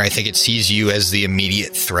Ikmer. I think it sees you as the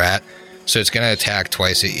immediate threat, so it's going to attack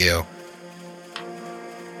twice at you.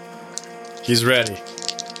 He's ready.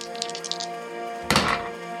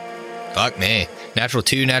 Fuck me. Natural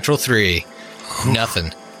 2, natural 3.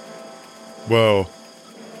 Nothing. Whoa.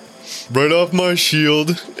 Right off my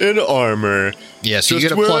shield and armor. Yeah, so you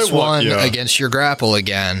get a +1 against your grapple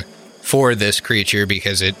again for this creature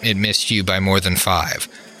because it missed you by more than 5.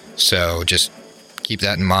 So just keep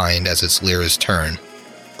that in mind as it's Lyra's turn.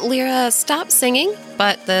 Lyra stops singing,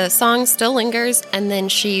 but the song still lingers, and then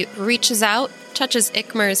she reaches out, touches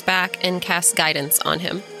Ikmer's back, and casts guidance on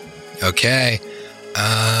him. Okay.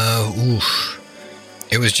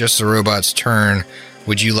 It was just the robot's turn.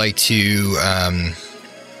 Would you like to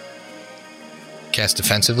cast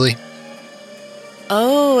defensively?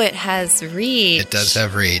 Oh, it has reach. It does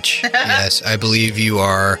have reach. Yes, I believe you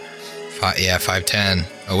are 5'10"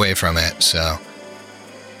 away from it, so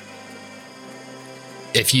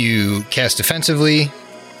if you cast defensively,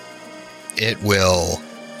 it won't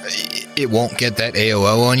get that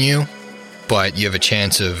AOO on you, but you have a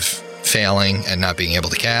chance of failing and not being able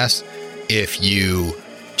to cast. If you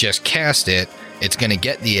just cast it, it's going to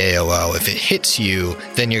get the AOO. If it hits you,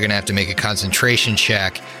 then you're going to have to make a concentration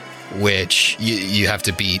check, which you have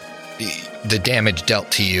to beat. The damage dealt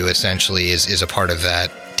to you essentially is a part of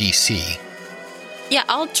that DC. Yeah,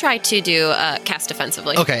 I'll try to do cast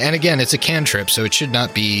defensively. Okay, and again, it's a cantrip, so it should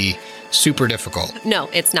not be super difficult. No,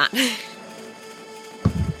 it's not.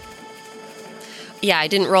 Yeah, I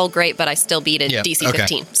didn't roll great, but I still beat it DC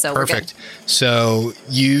 15, so perfect. We're good. So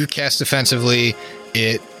you cast defensively.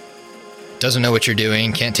 It doesn't know what you're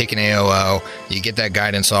doing, can't take an AOO. You get that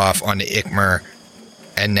guidance off onto Ikmer,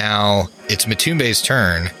 and now it's Matumbe's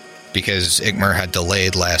turn because Ikmer had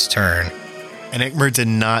delayed last turn. And Ikmer did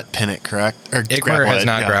not pin it, correct? Or Ikmer has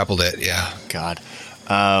not grappled it, yeah. God.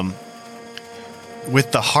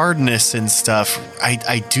 With the hardness and stuff,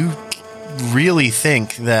 I do really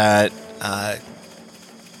think that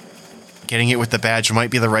getting it with the badge might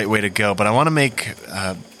be the right way to go, but I want to make...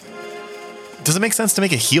 does it make sense to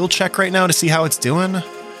make a heal check right now to see how it's doing?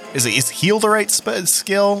 Is heal the right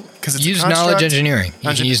skill? Because it's use knowledge engineering.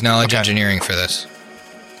 You can use knowledge engineering for this.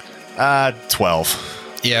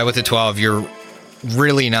 12. Yeah, with the 12, you're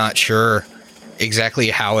really not sure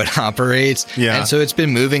exactly how it operates. Yeah. And so it's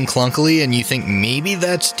been moving clunkily, and you think maybe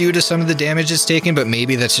that's due to some of the damage it's taken, but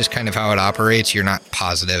maybe that's just kind of how it operates. You're not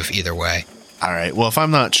positive either way. All right. Well, if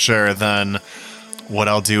I'm not sure, then what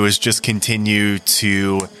I'll do is just continue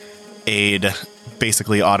to aid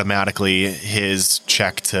basically automatically his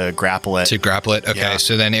check to grapple it. To grapple it? Okay, Yeah.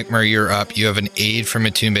 So then Ikmer, you're up. You have an aid from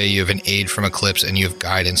Matumbe, you have an aid from Eclipse, and you have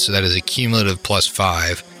guidance, so that is a cumulative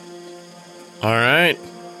 +5. All right.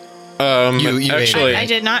 You actually, I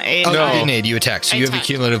did not aid. Oh, No. you didn't aid, you attacked, so I you have a attacked.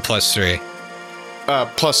 cumulative +3.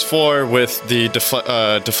 +4 with the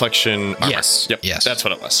deflection armor. Yes. Yep. Yes. That's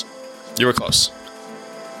what it was. You were close.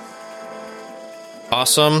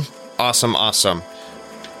 Awesome.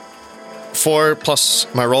 4 plus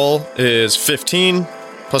my roll is 15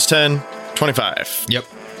 plus 10, 25. Yep.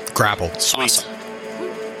 Grapple. Sweet. Awesome.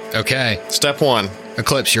 Okay. Step 1.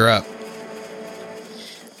 Eclipse, you're up.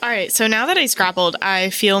 All right, so now that he's grappled, I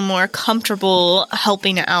feel more comfortable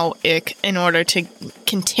helping out Ik in order to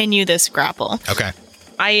continue this grapple. Okay.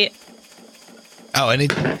 Oh, and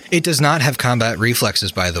it does not have combat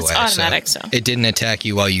reflexes, by the way. It's automatic, so. It didn't attack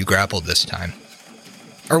you while you grappled this time.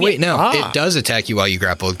 Or wait, no. It does attack you while you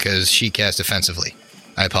grappled because she cast defensively.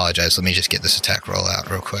 I apologize. Let me just get this attack roll out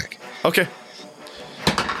real quick. Okay.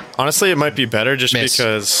 Honestly, it might be better just Miss.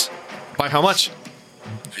 because... By how much?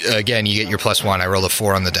 Again, you get your +1. I roll a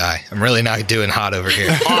 4 on the die. I'm really not doing hot over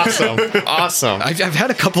here. Awesome. I've had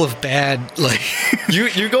a couple of bad,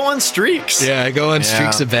 You go on streaks. Yeah, I go on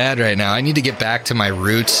streaks of bad right now. I need to get back to my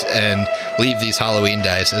roots and leave these Halloween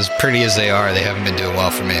dice. As pretty as they are, they haven't been doing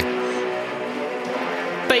well for me.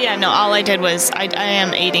 But yeah, no, all I did was I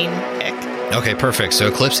am aiding Ick. Okay, perfect. So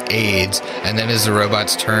Eclipse aids, and then as the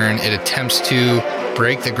robot's turn, it attempts to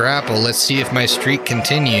break the grapple. Let's see if my streak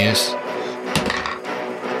continues.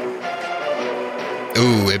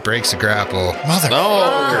 Ooh, it breaks the grapple.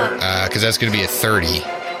 No. Because that's going to be a 30.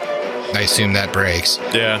 I assume that breaks.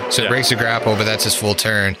 Yeah. So it breaks the grapple, but that's his full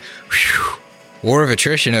turn. Whew. War of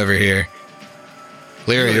attrition over here.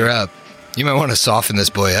 Lyra, you're up. You might want to soften this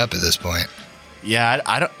boy up at this point. Yeah,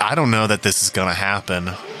 I don't know that this is going to happen.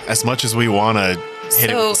 As much as we want to hit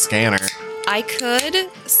it with the scanner. I could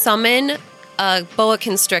summon a boa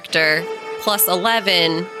constrictor plus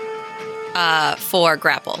 11 for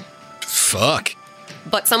grapple. Fuck.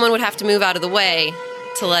 But someone would have to move out of the way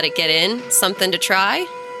to let it get in. Something to try.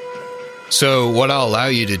 So what I'll allow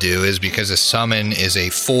you to do is, because a summon is a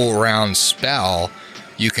full round spell,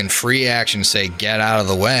 you can free action say get out of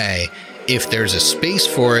the way. If there's a space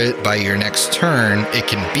for it by your next turn, it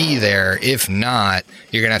can be there. If not,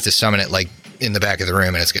 you're going to have to summon it like in the back of the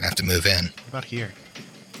room and it's going to have to move in. What about here?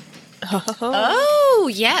 Oh,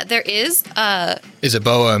 yeah, there is. Is a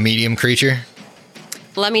boa a medium creature?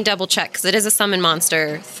 Let me double check, because it is a summon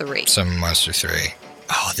monster 3. Summon monster 3.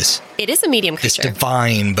 Oh, It is a medium this creature.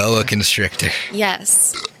 divine boa constrictor.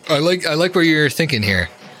 Yes. I like what you're thinking here.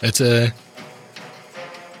 It's a...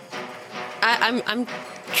 I'm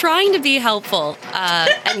trying to be helpful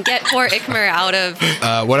and get poor Ikmer out of...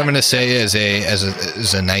 what I'm going to say as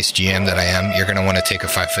a nice GM that I am, you're going to want to take a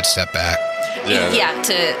 5-foot step back. Yeah,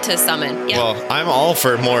 to summon. Yeah. Well, I'm all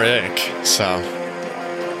for more ick, so.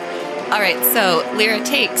 All right, so Lyra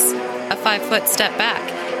takes a 5-foot step back,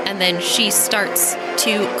 and then she starts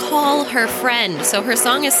to call her friend. So her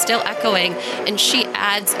song is still echoing, and she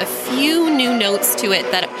adds a few new notes to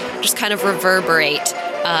it that just kind of reverberate,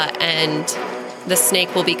 and the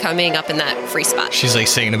snake will be coming up in that free spot. She's like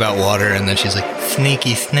singing about water, and then she's like,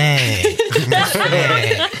 "Sneaky snake,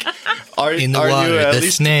 snake Are in the you water, at the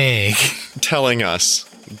least snake." telling us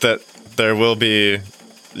that there will be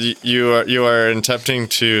you are attempting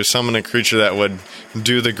to summon a creature that would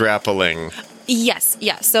do the grappling? Yes,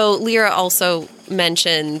 yeah. So Lyra also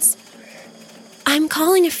mentions, I'm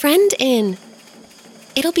calling a friend in.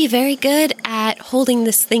 It'll be very good at holding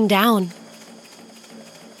this thing down.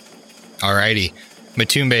 Alrighty.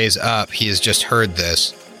 Matumbe's up. He has just heard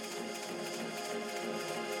this.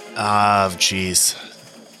 Jeez.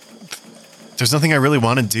 There's nothing I really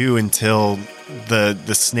want to do until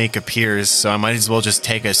the snake appears, so I might as well just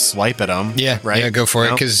take a swipe at him. Yeah, right? Yeah, go for it.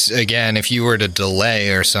 No? Because, again, if you were to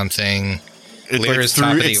delay or something, Lyra's like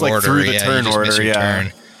top of the it's like order. through the yeah, turn you just miss order, your yeah.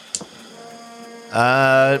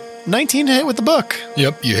 turn. 19 to hit with the book.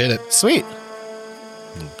 Yep, you hit it. Sweet.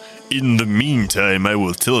 In the meantime, I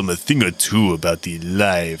will tell him a thing or two about the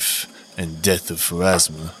life and death of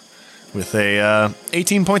Pharasma. With a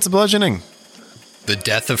 18 points of bludgeoning. The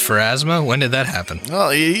death of Pharasma? When did that happen?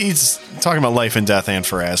 Well, he's talking about life and death and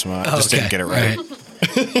Pharasma. I just Okay, didn't get it right.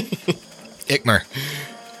 Ikmer.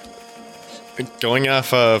 Going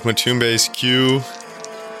off of Matumbe's cue.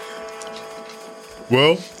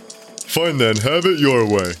 Well, fine then, have it your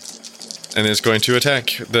way. And is going to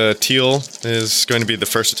attack. The teal is going to be the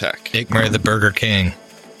first attack. Ikmer the Burger King.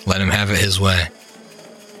 Let him have it his way.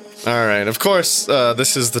 All right, of course,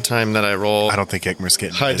 this is the time that I roll I don't think Ikmer's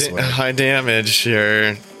getting this way. high damage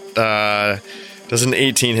here. Does an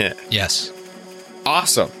 18 hit? Yes.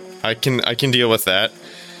 Awesome. I can deal with that.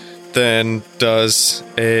 Then does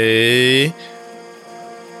a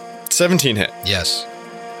 17 hit? Yes.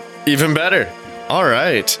 Even better. All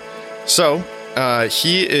right. So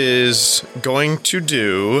he is going to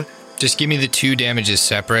do. Just give me the 2 damages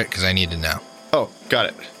separate, because I need to know. Oh, got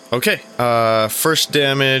it. Okay. First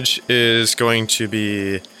damage is going to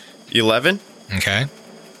be 11. Okay.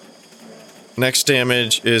 Next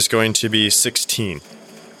damage is going to be 16.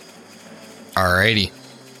 Alrighty.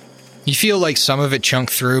 You feel like some of it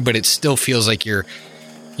chunked through, but it still feels like you're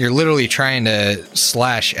literally trying to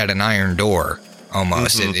slash at an iron door,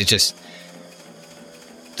 almost. Mm-hmm. It just...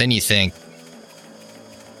 Then you think,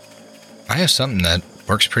 I have something that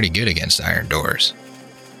works pretty good against iron doors.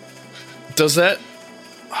 Does that?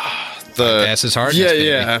 Pass is hard.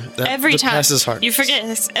 Yeah. Every time. Pass is hard. You forget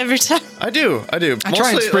this every time. I do. I try and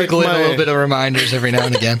Mostly, sprinkle like, in a little bit of reminders every now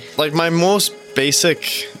and again. Like my most basic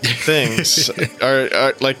things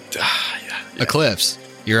are like Eclipse,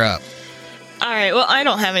 you're up. All right. Well, I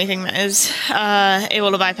don't have anything that is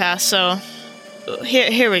able to bypass, so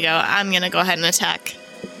here we go. I'm gonna go ahead and attack.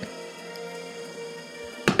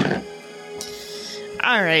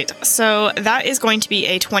 All right. So that is going to be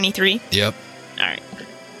a 23. Yep, All right.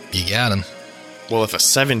 you got him. well, if a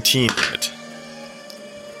 17 hit.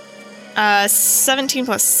 17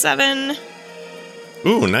 plus 7.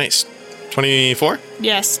 Ooh, nice. 24?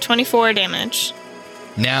 Yes, 24 damage.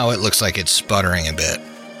 Now it looks like it's sputtering a bit.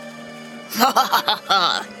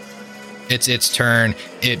 It's its turn.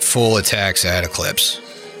 It full attacks at Eclipse.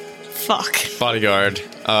 Fuck. Bodyguard. You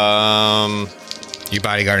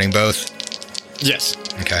bodyguarding both? Yes.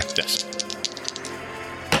 Okay. Yes.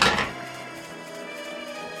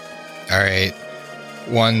 All right.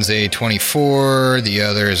 One's a 24. The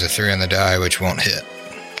other is a 3 on the die, which won't hit.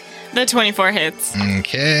 The 24 hits.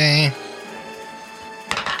 Okay.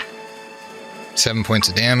 7 points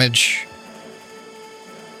of damage.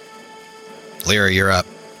 Lyra, you're up.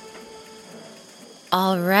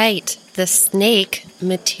 All right. The snake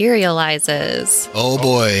materializes. Oh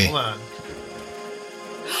boy. Hold on.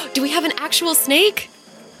 Do we have an actual snake?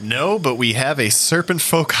 No, but we have a serpent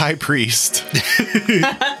folk high priest.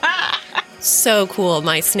 So cool.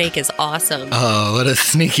 My snake is awesome. Oh, what a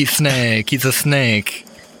sneaky snake. He's a snake.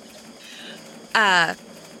 All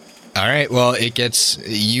right. Well, it gets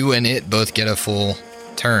you and it both get a full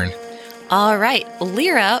turn. All right.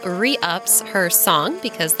 Lyra re-ups her song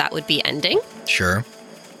because that would be ending. Sure.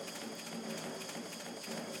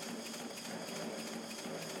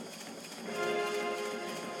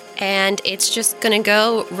 And it's just going to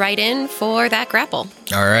go right in for that grapple.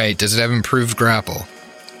 All right. Does it have improved grapple?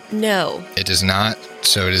 No. It does not,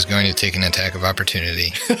 so it is going to take an attack of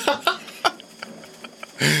opportunity.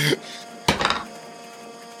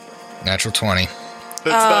 Natural 20. It's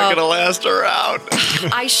not going to last a round.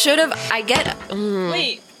 I should have.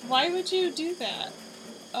 Wait, why would you do that?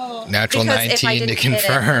 Oh. Natural Because if I 19 to didn't hit it,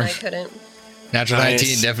 confirm. I couldn't. Natural Nice.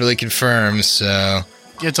 19 definitely confirms, so...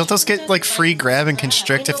 Yeah, don't those get like free grab and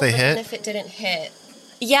constrict if they hit? If it didn't hit.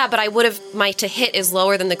 Yeah, but I would have. My to hit is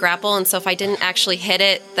lower than the grapple, and so if I didn't actually hit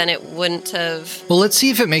it, then it wouldn't have. Well, let's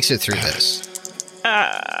see if it makes it through this.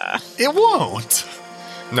 It won't.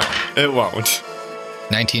 No, it won't.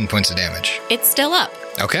 19 points of damage. It's still up.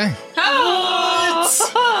 Okay.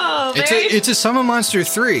 Oh, It's a Summon Monster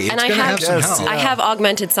 3. It's And I going to have- have some Yes. help. I have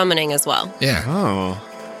augmented summoning as well. Yeah. Oh.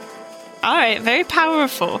 all right, very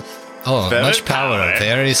powerful. Oh, Very much power. power.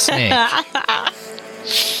 Very snake.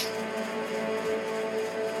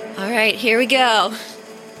 All right, here we go.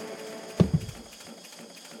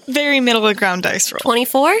 Very middle of the ground dice roll.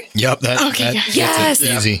 24. Yep. Okay, That's yes.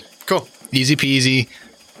 it. Easy. Cool. Easy peasy.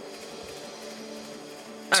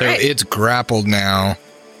 So right. it's grappled now.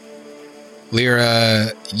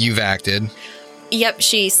 Lyra, you've acted. Yep,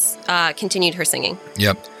 she's continued her singing.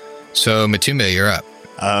 Yep. So Matumba, you're up.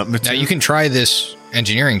 Now you can try this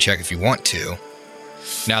engineering check if you want to.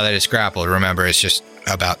 Now that it's grappled, remember it's just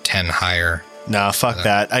about 10 higher. No, fuck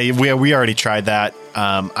that. We already tried that.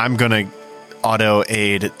 I'm gonna auto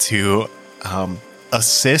aid to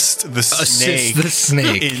assist the snake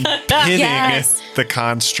in pinning Yes. the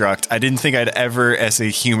construct. I didn't think I'd ever, as a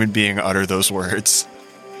human being, utter those words.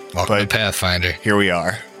 Welcome to But- Pathfinder. Here we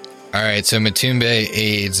are. All right, so Matumbe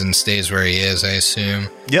aids and stays where he is, I assume.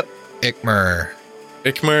 Yep. Ikmer.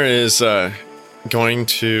 Ikmer is going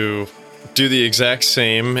to do the exact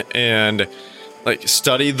same and like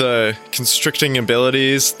study the constricting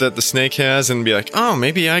abilities that the snake has and be like, oh,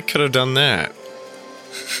 maybe I could have done that.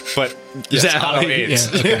 But yes, that how auto he- aids.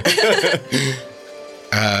 yeah,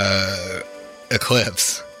 okay.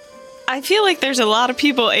 Eclipse. I feel like there's a lot of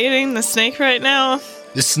people aiding the snake right now.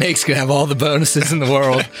 The snake's gonna have all the bonuses in the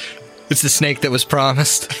world. It's the snake that was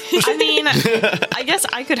promised. I mean, I guess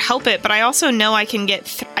I could help it, but I also know I can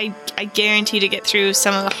get. I guarantee to get through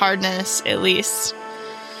some of the hardness at least,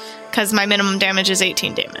 because my minimum damage is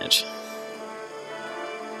 18 damage.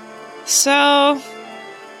 So,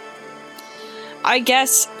 I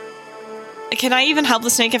guess, can I even help the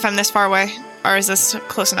snake if I'm this far away, or is this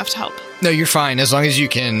close enough to help? No, you're fine. As long as you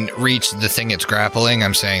can reach the thing it's grappling,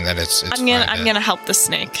 I'm saying that it's I'm fine gonna help the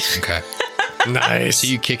snake. Okay. Nice. So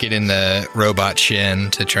you kick it in the robot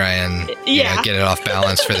shin to try and you know, get it off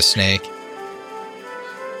balance for the snake.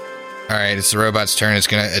 All right, it's the robot's turn. It's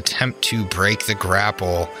going to attempt to break the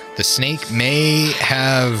grapple. The snake may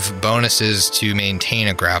have bonuses to maintain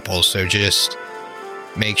a grapple, so just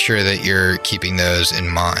make sure that you're keeping those in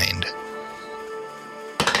mind.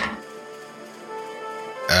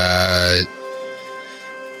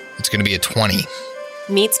 It's going to be a 20.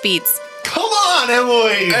 Meets beats. Come on,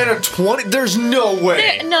 Emily! And a 20? There's no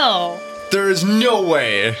way. No. There is no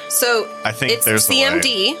way. So I think it's there's the way.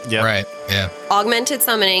 CMD. Yep. Right, yeah. Augmented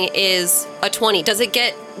summoning is a 20. Does it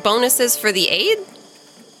get bonuses for the aid?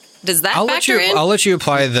 Does that factor in? I'll let you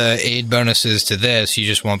apply the aid bonuses to this. You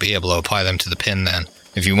just won't be able to apply them to the pin then,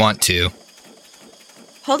 if you want to.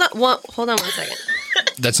 Hold on one second.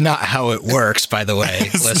 That's not how it works, by the way,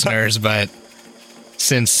 listeners. But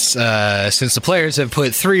since the players have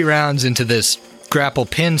put 3 rounds into this grapple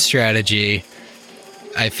pin strategy,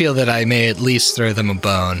 I feel that I may at least throw them a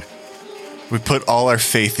bone. We put all our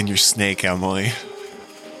faith in your snake, Emily.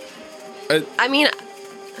 I mean,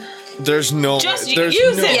 there's no. Just there's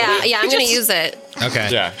use no, it. yeah, I'm going to use it. Okay.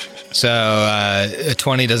 Yeah. So a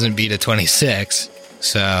 20 doesn't beat a 26.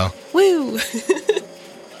 So Woo!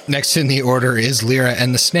 next in the order is Lyra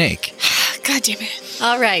and the snake. God damn it.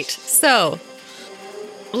 All right, so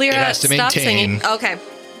Lyra, It has to stop maintain. singing. Okay.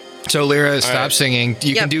 So Lyra, stop right. singing.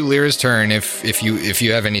 You can Yep. do Lyra's turn if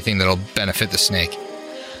you have anything that'll benefit the snake.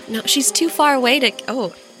 No, she's too far away to.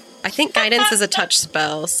 Oh, I think guidance is a touch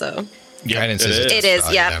spell, so Guidance it is. is. It is,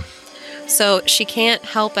 Oh, yeah. So she can't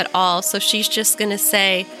help at all. So she's just gonna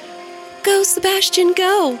say, "Go, Sebastian,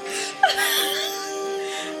 go!"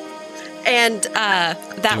 And that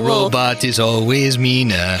The will. robot is always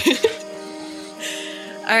Mina.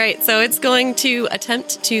 All right, so it's going to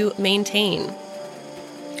attempt to maintain.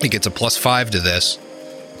 It gets a +5 to this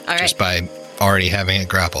All right. just by already having it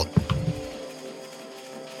grappled.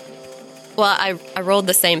 Well, I rolled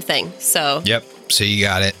the same thing, so Yep. So you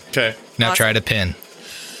got it. Okay. Now Awesome. try to pin.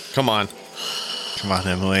 Come on. Come on,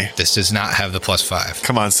 Emily. This does not have the +5.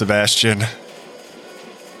 Come on, Sebastian.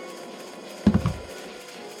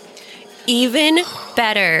 even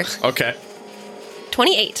better. Okay.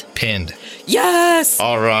 28. Pinned. Yes!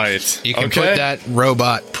 All right. You can okay. put that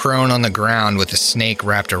robot prone on the ground with a snake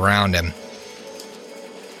wrapped around him.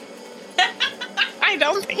 I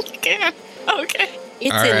don't think you can. Okay.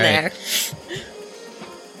 It's All in right. there.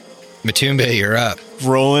 Matumbe, you're up.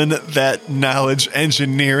 Rolling that knowledge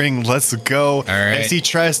engineering. Let's go. All right. As he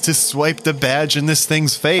tries to swipe the badge in this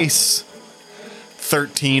thing's face.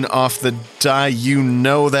 13 off the die. You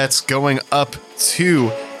know that's going up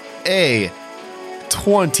to a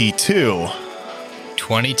 22.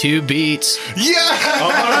 22 beats. Yeah!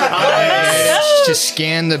 To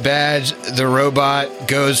scan the badge, the robot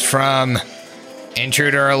goes from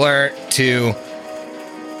intruder alert to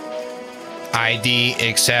ID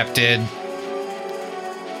accepted,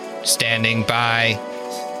 standing by.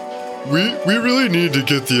 We really need to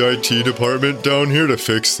get the IT department down here to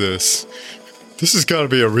fix this. This has got to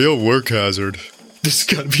be a real work hazard. This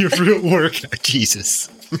has got to be a real work. Jesus.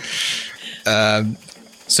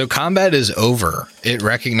 So combat is over. It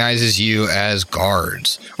recognizes you as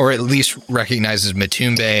guards, or at least recognizes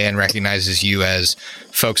Matumbe and recognizes you as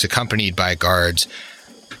folks accompanied by guards.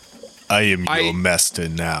 I am your master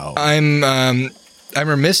now. I'm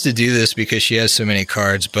remiss to do this because she has so many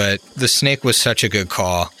cards, but the snake was such a good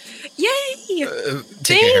call. Yay!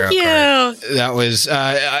 Take a hero Thank you. card. That was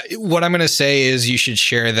what I'm going to say is you should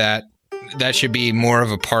share that. That should be more of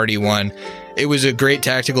a party one. It was a great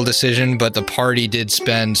tactical decision, but the party did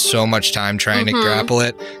spend so much time trying to grapple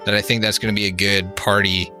it that I think that's going to be a good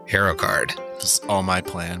party hero card. It's all my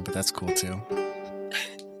plan, but that's cool too.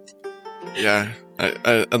 Yeah,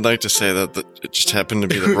 I'd like to say that it just happened to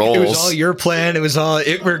be the rolls. It was all your plan. It was all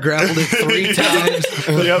Itmer grappled it 3 times.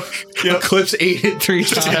 Yep. Eclipse ate it 3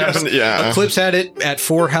 times. happened, yeah. Eclipse had it at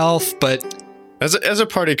 4 health, but As a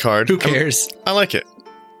party card. who cares? I like it.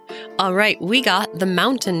 All right, we got the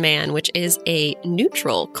Mountain Man, which is a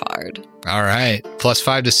neutral card. All right.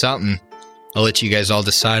 +5 to something. I'll let you guys all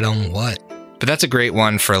decide on what. But that's a great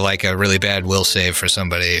one for like a really bad will save for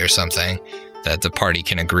somebody or something that the party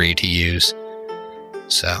can agree to use.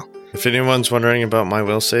 So, If anyone's wondering about my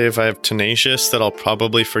will save, I have Tenacious that I'll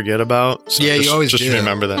probably forget about. So Yeah, you always just do.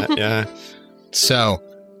 remember that. Yeah. so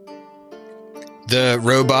the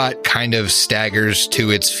robot kind of staggers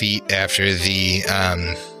to its feet after the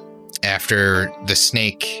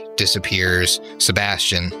snake disappears,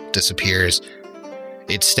 Sebastian disappears.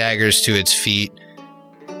 It staggers to its feet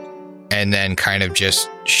and then kind of just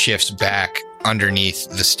shifts back underneath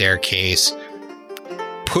the staircase.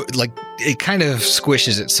 It kind of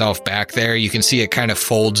squishes itself back there. You can see it kind of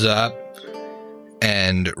folds up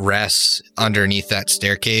and rests underneath that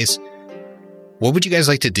staircase. What would you guys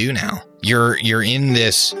like to do now? You're in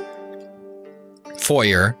this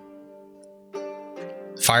foyer.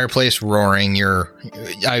 Fireplace roaring.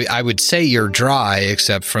 I would say you're dry,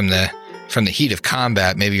 except from the heat of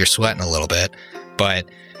combat. Maybe you're sweating a little bit, but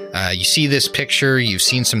you see this picture. You've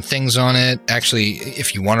seen some things on it. Actually,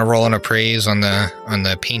 if you want to roll an appraise on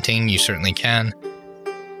the painting, you certainly can.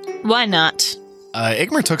 Why not?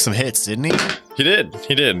 Igmar took some hits, didn't he? He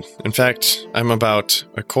did. In fact, I'm about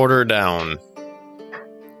a quarter down.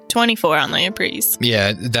 24 on the appraise.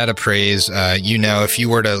 Yeah, that appraise. If you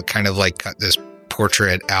were to kind of like cut this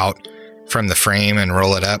portrait out from the frame and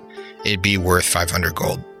roll it up, it'd be worth 500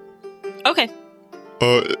 gold. Okay.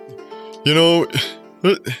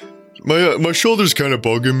 My shoulder's kind of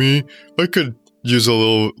bugging me. I could use a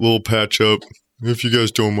little patch up, if you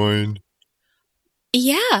guys don't mind.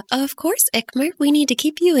 Yeah, of course, Ikmer. We need to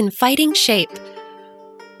keep you in fighting shape.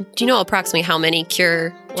 Do you know approximately how many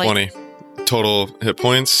cure? 20 total hit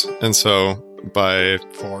points, and so by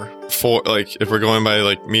 4, like if we're going by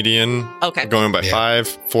like median, okay, we're going by 5,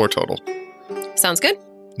 4 total. Sounds good.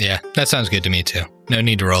 Yeah, that sounds good to me too. No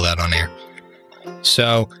need to roll that on air.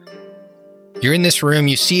 So you're in this room.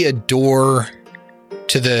 You see a door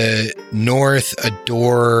to the north, a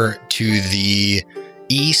door to the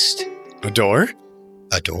east. A door?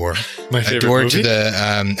 A door. My favorite A door movie? to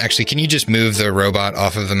the... actually, can you just move the robot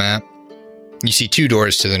off of the map? You see 2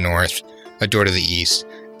 doors to the north, a door to the east,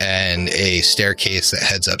 and a staircase that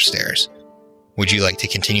heads upstairs. Would you like to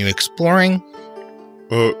continue exploring?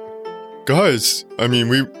 Guys, I mean,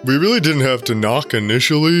 we really didn't have to knock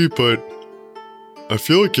initially, but I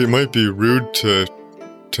feel like it might be rude to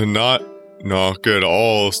not knock at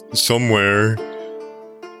all somewhere.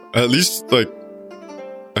 At least, like,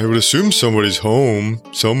 I would assume somebody's home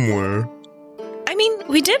somewhere. I mean,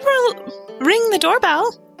 we did ring the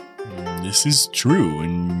doorbell. This is true,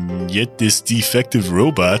 and yet this defective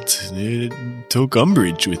robot took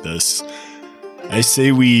umbrage with us. I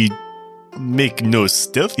say we make no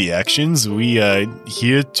stealthy actions. We are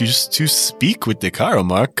here to speak with the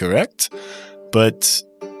Karamark, correct? But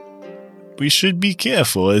we should be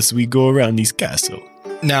careful as we go around these castles.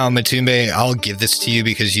 Now, Matumbe, I'll give this to you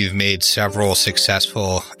because you've made several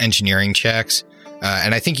successful engineering checks.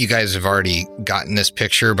 And I think you guys have already gotten this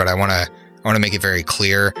picture, but I want to make it very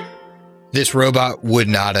clear. This robot would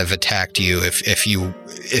not have attacked you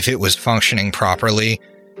if it was functioning properly.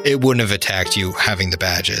 It wouldn't have attacked you having the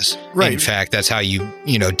badges. Right. In fact, that's how you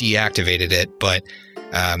deactivated it, but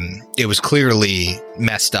it was clearly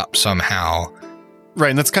messed up somehow. Right,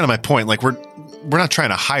 and that's kind of my point. Like, we're not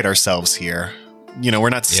trying to hide ourselves here. We're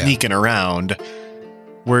not sneaking around.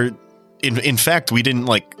 We're, in fact, we didn't,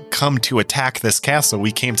 come to attack this castle.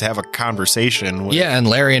 We came to have a conversation. Yeah, and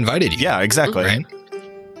Larry invited you. Yeah, exactly. Right?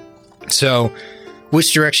 So,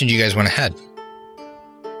 which direction do you guys want to head?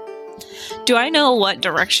 Do I know what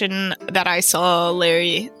direction that I saw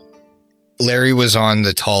Larry? Larry was on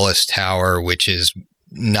the tallest tower, which is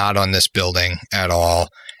not on this building at all.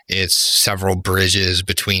 It's several bridges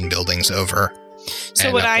between buildings over.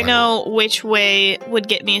 So would I know which way would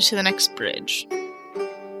get me to the next bridge?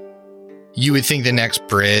 You would think the next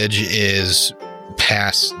bridge is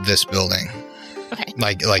past this building. Okay.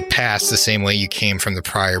 Like past the same way you came from the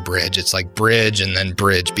prior bridge. It's like bridge and then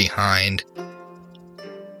bridge behind.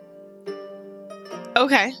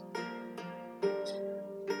 Okay.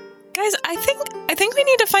 Guys, I think we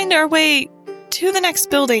need to find our way to the next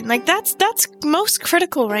building. Like that's most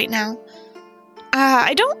critical right now.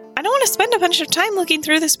 I don't want to spend a bunch of time looking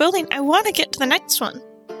through this building. I want to get to the next one.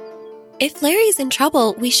 If Larry's in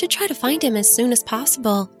trouble, we should try to find him as soon as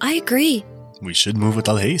possible. I agree. We should move with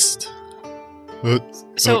all haste.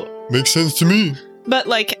 That makes sense to me. But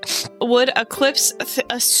would Eclipse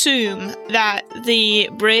assume that the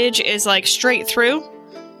bridge is straight through?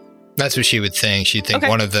 That's what she would think. She'd think Okay.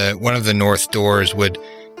 one of the north doors would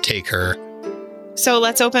take her. So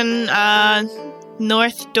let's open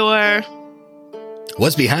north door.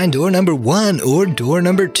 What's behind door number 1 or door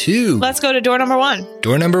number 2? Let's go to door number 1.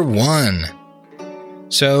 Door number 1.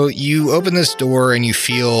 So you open this door and you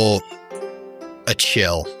feel a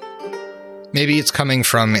chill. Maybe it's coming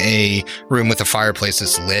from a room with a fireplace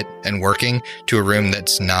that's lit and working to a room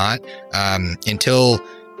that's not, until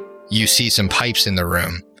you see some pipes in the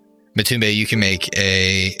room. Matumbe, you can make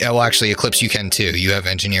actually, Eclipse, you can too. You have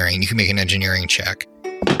engineering. You can make an engineering check.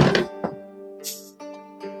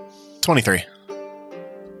 23.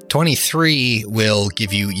 23 will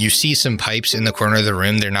give you see some pipes in the corner of the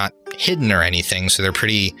room. They're not hidden or anything, so they're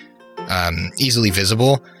pretty easily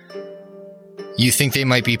visible. You think they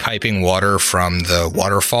might be piping water from the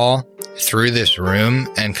waterfall through this room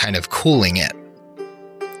and kind of cooling it.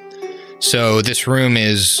 So this room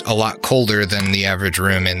is a lot colder than the average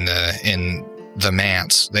room in the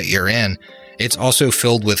manse that you're in. It's also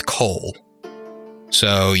filled with coal.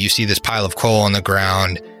 So you see this pile of coal on the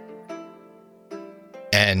ground,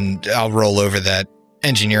 and I'll roll over that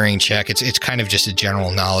engineering check. It's kind of just a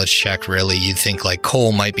general knowledge check, really. You'd think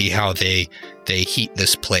coal might be how they heat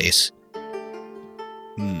this place.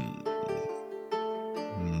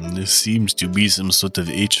 This seems to be some sort of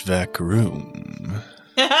HVAC room.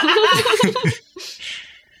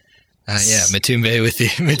 Matumbe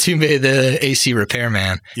the AC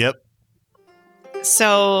repairman. Yep.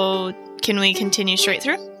 So can we continue straight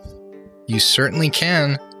through? You certainly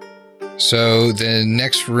can. So the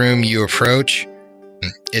next room you approach,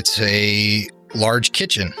 it's a large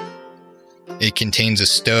kitchen. It contains a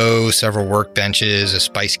stove, several workbenches, a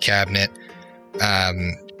spice cabinet.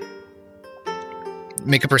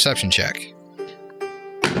 Make a perception check.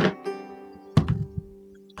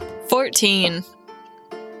 14.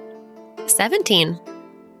 17.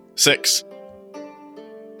 6.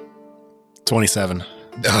 27. All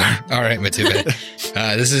right, Matube.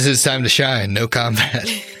 This is his time to shine. No combat.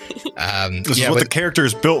 This is what the character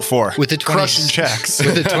is built for. With the crushing checks.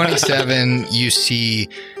 With the 27, you see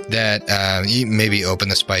that you maybe open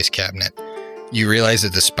the spice cabinet. You realize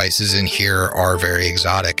that the spices in here are very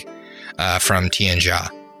exotic from Tianjia.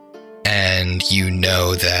 And you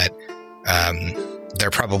know that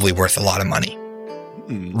they're probably worth a lot of money.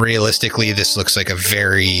 Realistically, this looks like a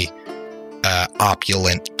very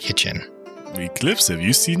opulent kitchen. Eclipse, have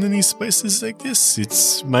you seen any spices like this?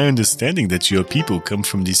 It's my understanding that your people come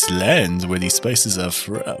from this land where these spices are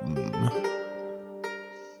from.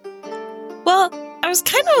 Well, I was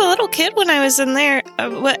kind of a little kid when I was in there,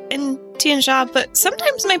 in Tianjia, but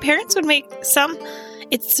sometimes my parents would make some.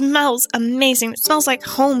 It smells amazing. It smells like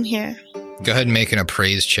home here. Go ahead and make an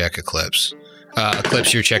appraise check, Eclipse.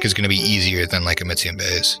 Eclipse, your check is going to be easier than like a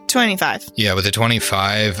Mitsube's. 25. Yeah, with a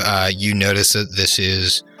 25, you notice that this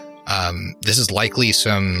is likely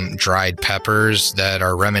some dried peppers that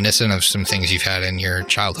are reminiscent of some things you've had in your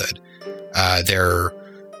childhood.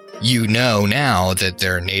 You know now that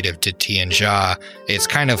they're native to Tianjia. It's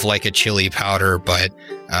kind of like a chili powder, but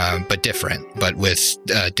different, but with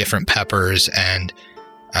different peppers. And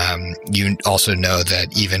you also know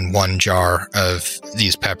that even one jar of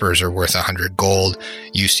these peppers are worth 100 gold.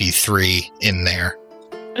 You see 3 in there.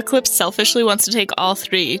 Eclipse selfishly wants to take all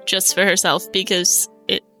 3 just for herself because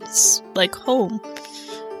it's like home.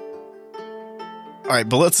 All right,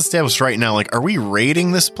 but let's establish right now, like, are we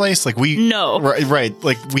raiding this place? Like, No. Right.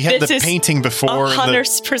 Like, we had This the is painting before.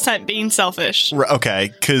 100% being selfish. Okay,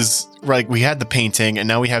 because, we had the painting, and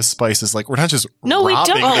now we have spices. Like, we're not just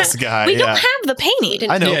robbing this guy. We don't have the painting.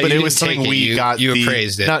 I know, Yeah, but you it was didn't something take it. we got. You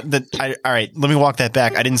appraised it. Not that. All right, let me walk that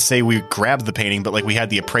back. I didn't say we grabbed the painting, but we had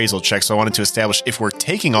the appraisal check. So I wanted to establish if we're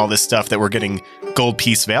taking all this stuff that we're getting gold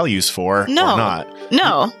piece values for or not.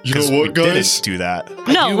 No. You know 'Cause what, we guys? didn't do that.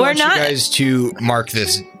 No, I do we're want not. you guys to mark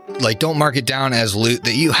this, don't mark it down as loot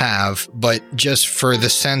that you have, but just for the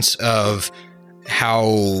sense of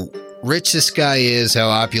how rich this guy is, how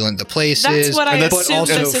opulent the place That's is, what I but assume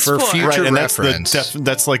also this is for for. future Right, and reference.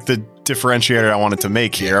 that's like the differentiator I wanted to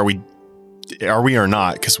make here. Are we or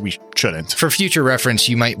not? Because we shouldn't. For future reference,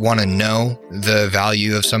 you might want to know the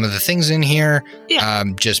value of some of the things in here. Yeah.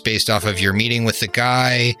 Just based off of your meeting with the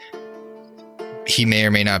guy. He may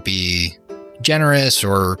or may not be generous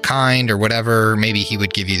or kind or whatever. Maybe he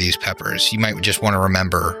would give you these peppers. You might just want to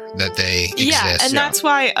remember that they exist. Yeah, and that's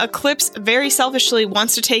why Eclipse very selfishly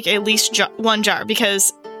wants to take at least one jar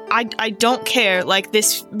because I don't care. Like,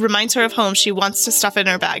 this reminds her of home. She wants to stuff it in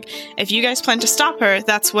her bag. If you guys plan to stop her,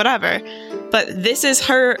 that's whatever. But this is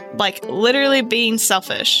her, literally being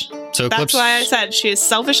selfish. So That's why I said she is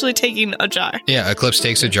selfishly taking a jar. Yeah, Eclipse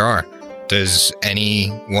takes a jar. Does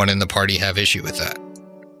anyone in the party have issue with that?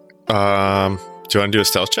 Do you want to do a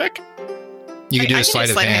stealth check? You can do I a can sleight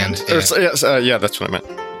do of sleight of hand. hand. Yeah. Or, yes, yeah, that's what I meant.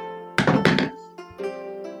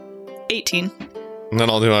 18. And then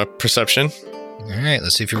I'll do a perception. All right,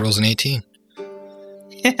 let's see if he rolls an 18.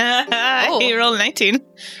 He rolled a 19.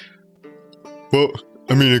 Well,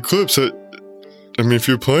 I mean, Eclipse, if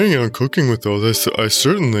you're planning on cooking with all this, I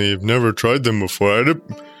certainly have never tried them before.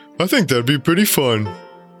 I think that'd be pretty fun.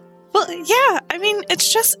 Well, yeah. I mean,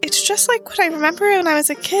 it's just like what I remember when I was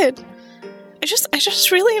a kid. I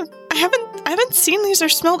just really I haven't seen these or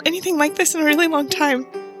smelled anything like this in a really long time.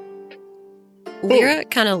 Lyra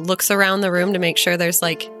kind of looks around the room to make sure there's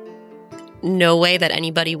no way that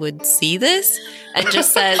anybody would see this and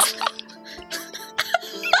just says,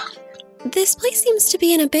 "This place seems to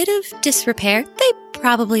be in a bit of disrepair. They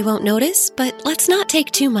probably won't notice, but let's not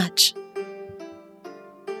take too much."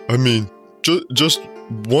 I mean, just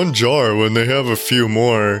one jar when they have a few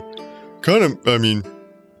more.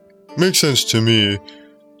 Makes sense to me.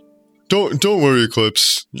 Don't worry,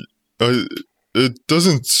 Eclipse. It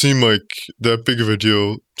doesn't seem like that big of a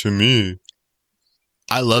deal to me.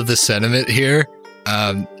 I love the sentiment here.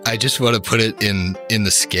 I just want to put it in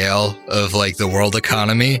the scale of the world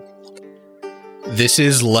economy. This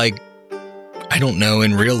is I don't know,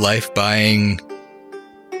 in real life buying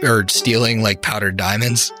or stealing powdered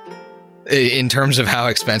diamonds in terms of how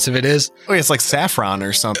expensive it is. Oh, it's like saffron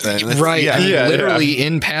or something. Right. Yeah. I mean, literally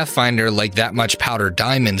in Pathfinder, that much powdered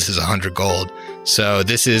diamonds is 100 gold. So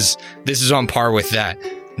this is on par with that.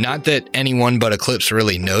 Not that anyone but Eclipse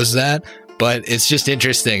really knows that, but it's just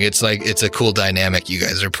interesting. It's like it's a cool dynamic you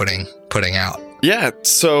guys are putting out. Yeah,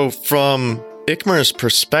 so from Ikmer's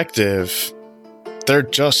perspective, they're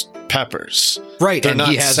just peppers. Right, They're and not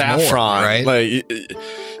he has saffron, more, right? Like,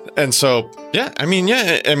 and so, I mean,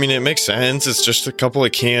 it makes sense. It's just a couple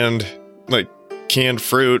of canned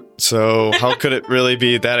fruit. So how could it really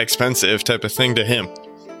be that expensive type of thing to him?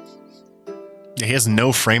 He has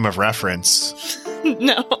no frame of reference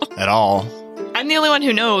No. at all. I'm the only one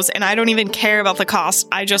who knows, and I don't even care about the cost.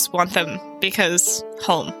 I just want them because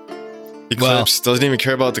home. Eclipse doesn't even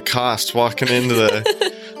care about the cost walking into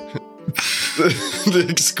the the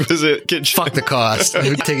exquisite kitchen. Fuck the cost.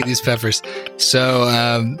 We're taking these peppers. So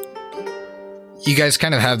you guys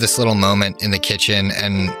kind of have this little moment in the kitchen,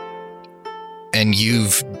 and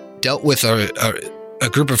you've dealt with a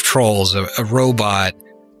group of trolls, a robot.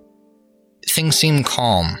 Things seem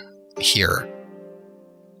calm here.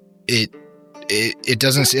 It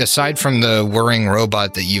doesn't, aside from the whirring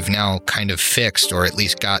robot that you've now kind of fixed, or at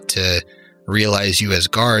least got to realize you as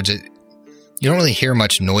guards, you don't really hear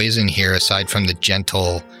much noise in here aside from the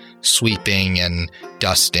gentle sweeping and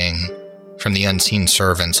dusting from the unseen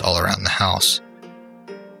servants all around the house.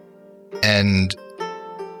 And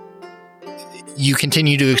you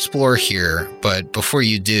continue to explore here, but before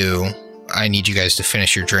you do, I need you guys to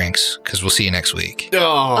finish your drinks, because we'll see you next week.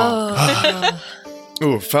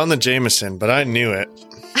 Ooh, found the Jameson, but I knew it.